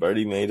seen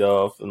Bernie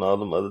Madoff and all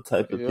them other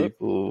type of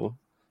people,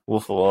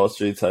 Wolf of Wall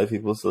Street type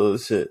people. So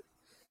shit,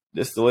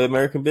 just the way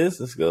American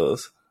business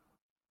goes.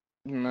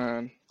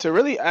 Man, to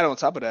really add on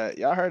top of that,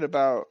 y'all heard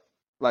about,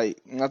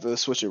 like, not to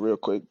switch it real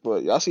quick,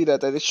 but y'all see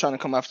that they're just trying to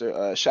come after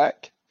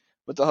Shaq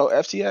with the whole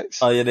FTX?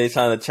 Oh yeah, they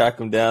trying to track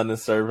him down and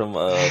serve him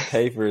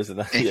papers,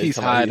 and he's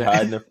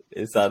hiding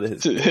inside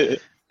of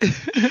his.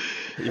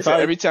 So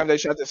every time they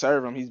try to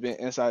serve him, he's been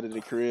inside of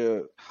the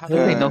crib. How do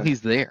they know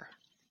he's there?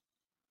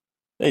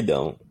 They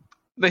don't.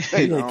 They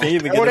don't. Can you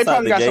even they get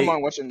probably got gate?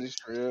 someone watching this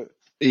crib.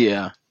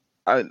 Yeah.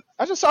 I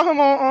just saw him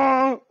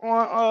on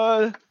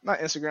not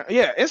Instagram.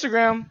 Yeah,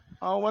 Instagram.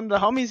 One of the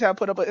homies had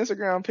put up an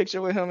Instagram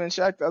picture with him and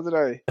Shaq the other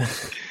day.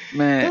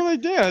 Man, I'm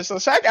like, damn. So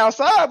Shaq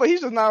outside, but he's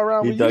just not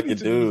around. He ducking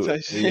dude.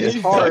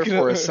 It's hard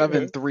for a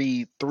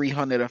 7'3",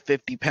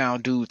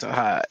 350-pound dude to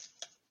hide.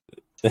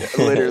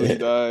 Literally,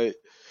 dog.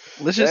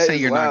 Let's just say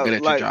you're not good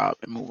at your job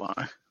and move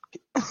on.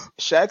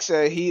 Shaq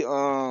said he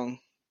what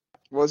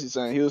was he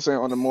saying? He was saying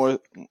on the more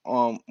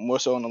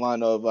so on the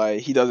line of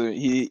like, he's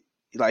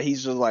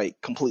just like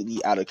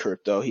completely out of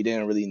crypto. He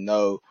didn't really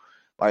know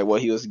like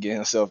what he was getting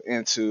himself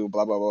into,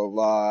 blah blah blah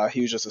blah.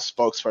 He was just a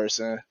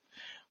spokesperson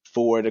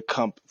for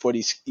for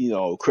these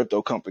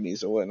crypto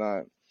companies or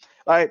whatnot.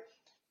 Like,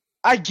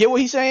 I get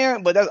what he's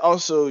saying, but that's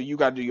also, you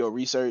got to do your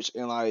research,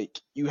 and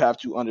like, you have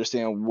to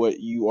understand what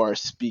you are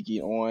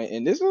speaking on.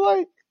 And this is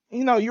like,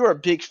 you're a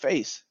big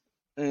face,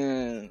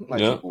 and like,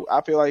 people,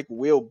 I feel like,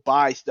 will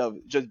buy stuff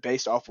just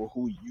based off of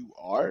who you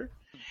are,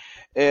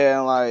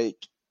 and like,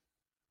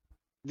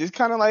 this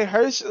kind of like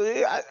hurts.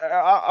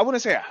 I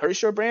wouldn't say it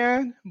hurts your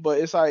brand, but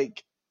it's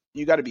like,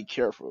 you got to be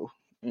careful,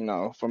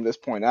 from this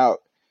point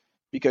out,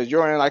 because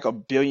you're in like a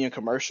billion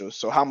commercials.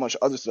 So how much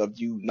other stuff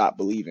do you not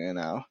believe in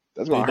now?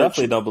 That's you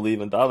definitely don't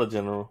believe in Dollar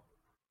General.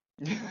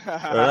 Or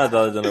not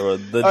Dollar General,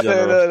 the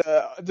General.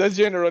 The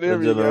General. There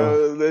we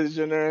go. The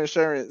General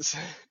Insurance.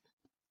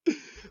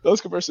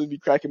 Those commercials be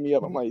cracking me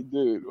up. I'm like,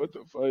 dude, what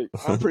the fuck?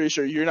 I'm pretty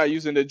sure you're not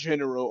using the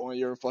General on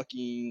your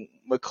fucking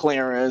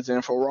McLarens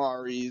and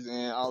Ferraris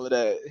and all of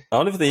that. I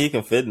don't even think he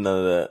can fit none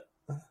of that.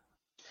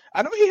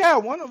 I know he had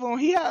one of them.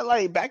 He had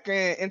like, back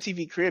in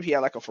MTV Crib, he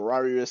had like a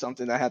Ferrari or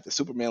something that had the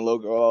Superman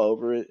logo all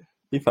over it.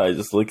 He probably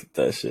just look at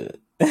that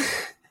shit.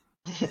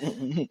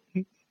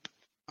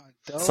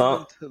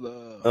 So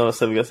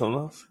we got something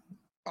else?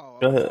 Go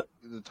ahead.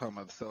 Talking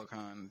about the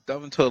Silicon.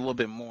 Delve into a little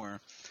bit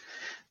more.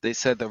 They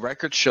said the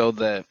records show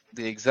that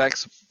the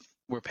execs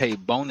were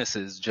paid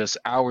bonuses just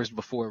hours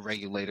before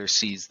regulators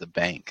seized the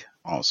bank.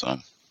 Also,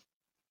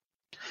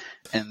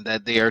 and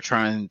that they are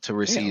trying to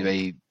receive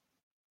a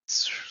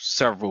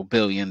several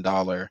 $billion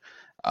buyout.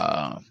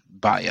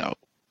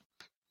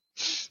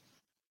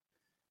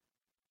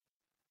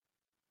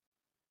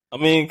 I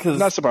mean, because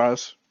Not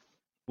surprised.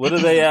 what are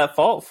they at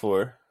fault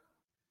for?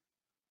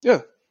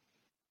 Yeah.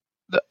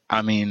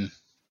 I mean,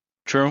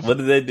 true. What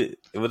did they do?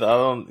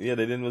 They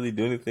didn't really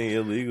do anything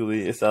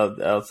illegally. It's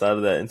outside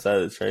of that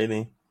insider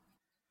trading.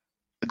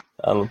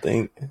 I don't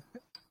think.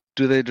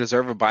 Do they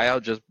deserve a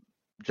buyout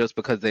just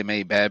because they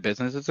made bad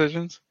business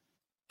decisions?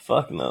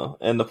 Fuck no.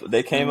 And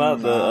they came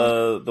out,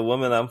 the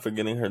woman, I'm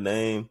forgetting her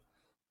name,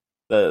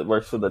 that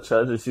works for the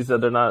treasury. She said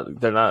they're not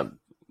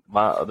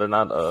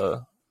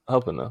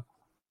helping them.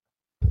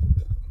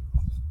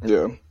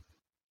 Yeah.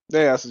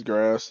 They ass is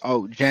grass.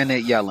 Oh,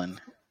 Janet Yellen.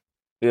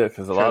 Yeah,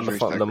 because a lot of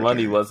Treasury the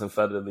money Secretary. wasn't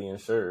federally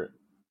insured.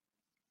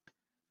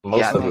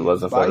 Most of it Yeah,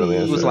 wasn't by- federally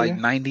It was insured. like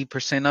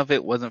 90% of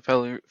it wasn't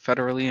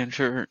federally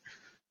insured.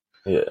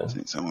 Yeah.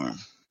 Somewhere.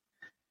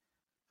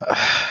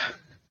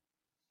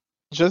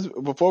 Just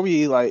before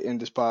we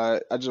end this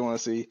pod, I just want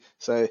to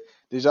say,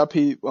 did y'all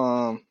peep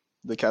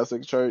the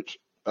Catholic Church?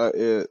 I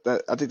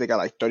think they got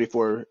like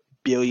 34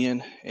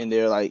 billion in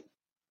their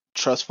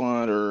trust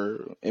fund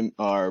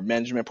or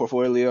management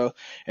portfolio,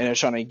 and they're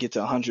trying to get to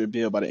 100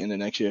 billion by the end of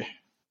next year.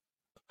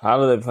 How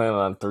do they plan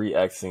on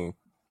 3xing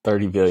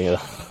 $30 billion?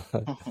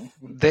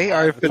 They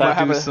are If I finna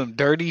have do a- some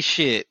dirty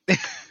shit.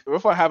 We're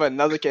gonna have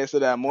another case of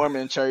that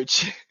Mormon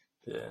church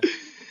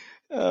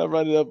Yeah.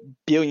 running up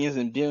billions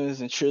and billions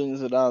and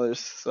trillions of dollars.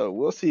 So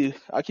we'll see.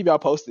 I'll keep y'all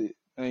posted.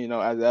 As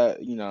that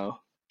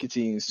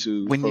continues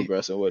to When you-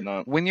 progress and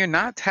whatnot. When you're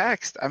not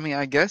taxed, I mean,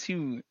 I guess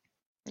you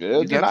Yeah,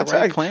 they're got not the right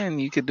taxed. plan.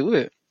 You could do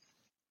it.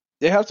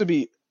 They have to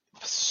be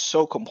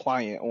so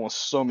compliant on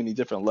so many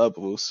different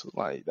levels.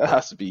 Like that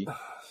has to be.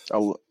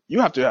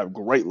 You have to have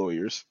great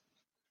lawyers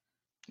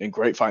and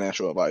great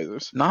financial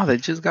advisors. No, they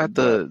just got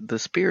the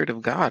spirit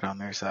of God on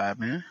their side,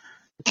 man.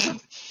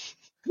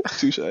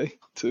 Touche.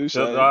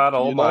 God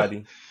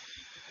Almighty.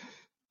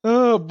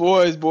 Oh,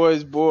 boys.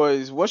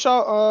 What's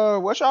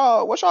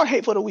y'all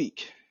hate for the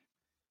week?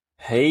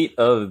 Hate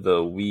of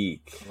the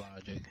week.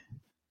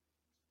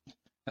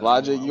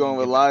 Logic, you going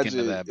with I won't get back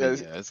into Logic. that, but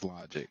Yes. yeah, it's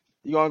Logic.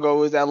 You gonna go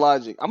with that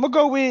Logic? I'm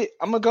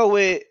gonna go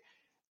with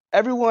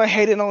everyone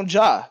hating on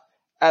Ja.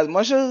 As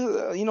much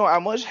as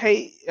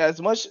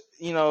as much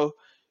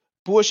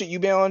bullshit you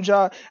been on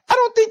Ja. I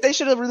don't think they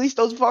should have released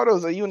those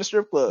photos of you in the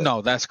strip club.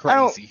 No, that's I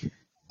don't- crazy.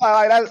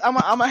 I'm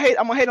gonna hate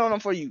on them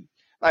for you.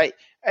 Like,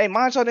 hey,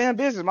 mind your damn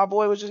business. My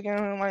boy was just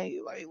getting like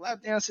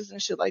lap dances and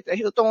shit like that.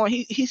 He was throwing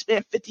he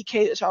spent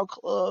 $50K at y'all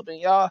club and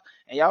y'all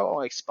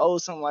gonna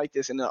expose something like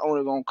this, and the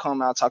owner gonna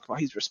come out talking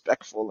about he's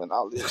respectful and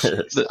all this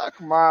shit.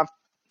 Suck my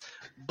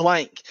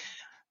blank.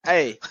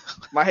 Hey,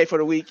 my hate for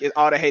the week is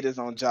all the haters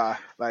on Ja.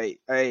 Like,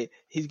 hey,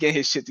 he's getting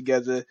his shit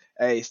together.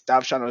 Hey,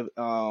 stop trying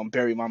to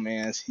bury my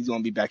man's. He's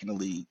gonna be back in the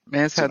league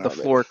Man's had the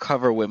Sooner or floor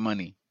covered with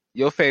money.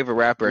 Your favorite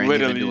rapper ain't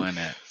even Literally. doing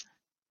that.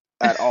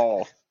 at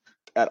all.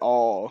 At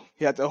all.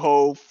 He had the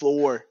whole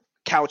floor,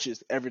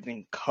 couches,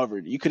 everything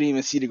covered. You couldn't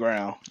even see the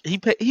ground. He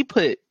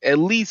put at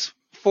least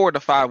 4 to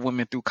 5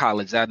 women through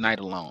college that night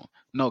alone.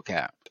 No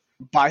cap.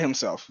 By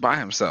himself. By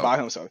himself. By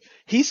himself.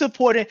 He's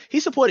supporting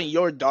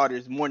your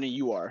daughters more than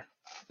you are.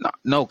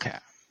 No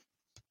cap.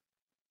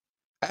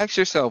 Ask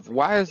yourself,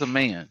 why as a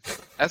man,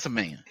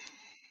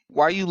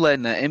 why are you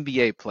letting an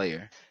NBA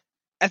player?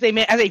 As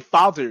a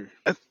father.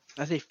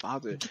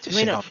 You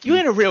shit off ain't me.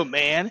 a real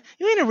man.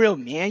 You ain't a real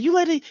man. You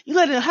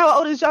letting how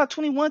old is y'all?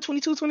 21,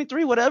 22,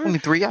 23, whatever?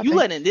 23, I You think.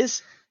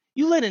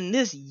 letting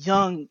this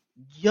young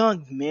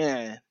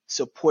man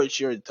support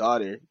your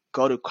daughter,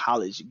 go to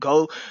college,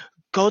 go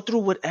through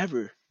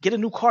whatever, get a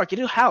new car, get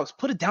a house,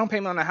 put a down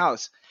payment on a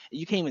house. And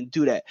you can't even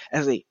do that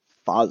as a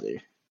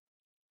father.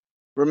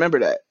 Remember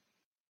that.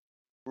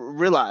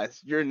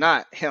 Realize you're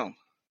not him.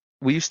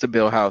 We used to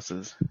build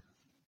houses.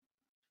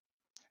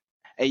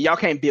 And y'all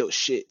can't build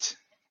shit.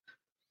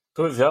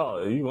 Who's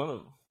y'all?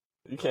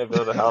 You can't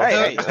build a house.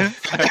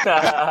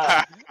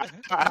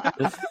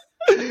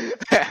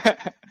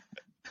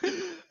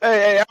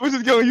 Hey, I was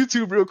just going on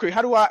YouTube real quick.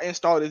 How do I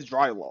install this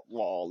drywall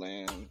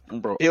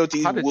and Bro, build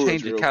these how to woods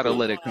change a real quick?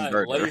 catalytic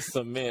converter. Lay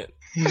cement.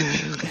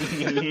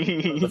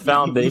 The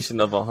foundation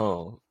of a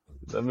home.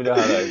 Let me know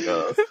how that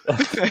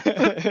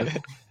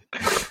goes.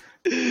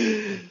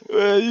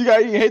 Well, you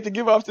hate to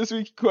give off this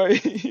week,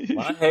 Quay.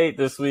 My hate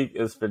this week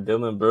is for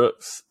Dylan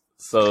Brooks.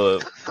 So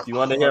if you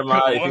want to hear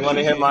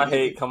my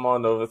hate, come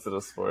on over to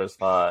the Sports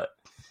Pod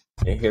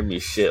and hear me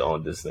shit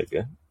on this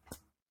nigga.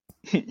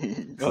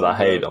 Cause I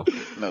hate him.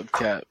 No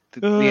cap.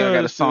 We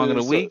got a song of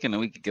the shit, week, and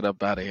then we can get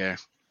up out of here.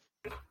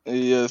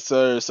 Yes,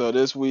 sir. So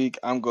this week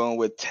I'm going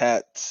with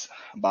Tats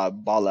by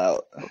Ball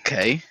Out.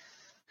 Okay.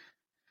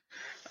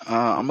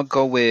 I'm gonna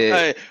go with.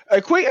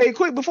 Hey,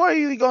 quick! Before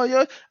you go,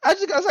 I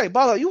just gotta say,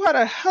 Ball Out, you had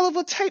a hell of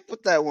a tape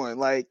with that one.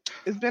 Like,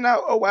 it's been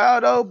out a while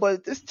though,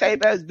 but this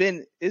tape it's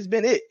been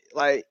it.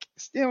 Like,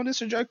 stay on this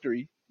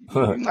trajectory.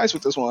 You're nice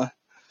with this one.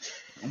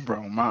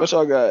 Bro, What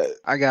y'all got?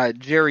 I got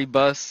Jerry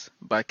Buss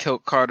by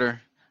Kilt Carter,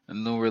 a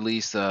new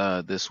release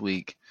this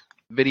week.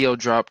 video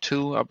dropped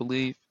too, I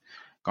believe.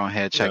 Go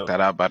ahead, check Yep.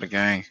 that out by the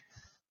gang.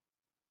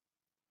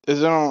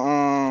 Is it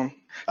on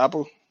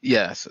Apple?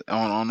 Yes,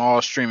 on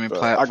all streaming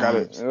I got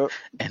it. platforms. Yep.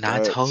 And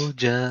I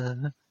told ya.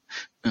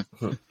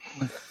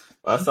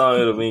 My song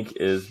of the week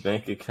is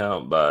Bank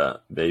Account by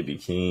Baby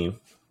Keem.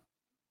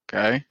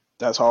 Okay.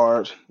 That's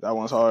hard. That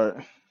one's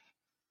hard.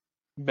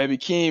 Baby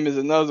Keem is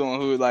another one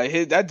who like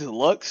hit that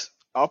deluxe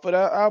off of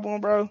that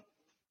album, bro.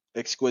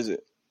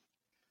 Exquisite.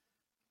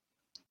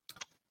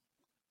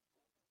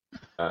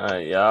 All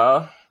right,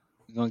 y'all.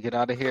 We're going to get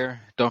out of here.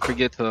 Don't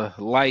forget to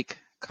like,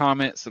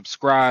 comment,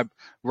 subscribe,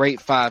 rate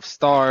 5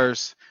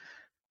 stars,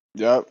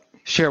 Yep.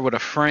 share with a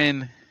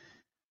friend.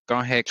 Go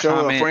ahead, Show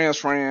comment. a friend's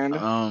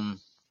friend.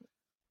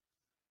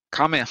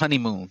 Comment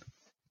honeymoon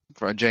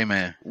for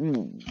J-Man.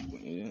 Ooh,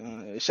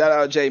 yeah. Shout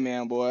out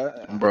J-Man, boy.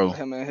 Bro.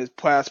 Him and his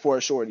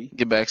passport shorty.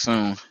 Get back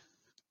soon.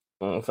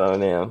 I'm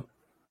telling them.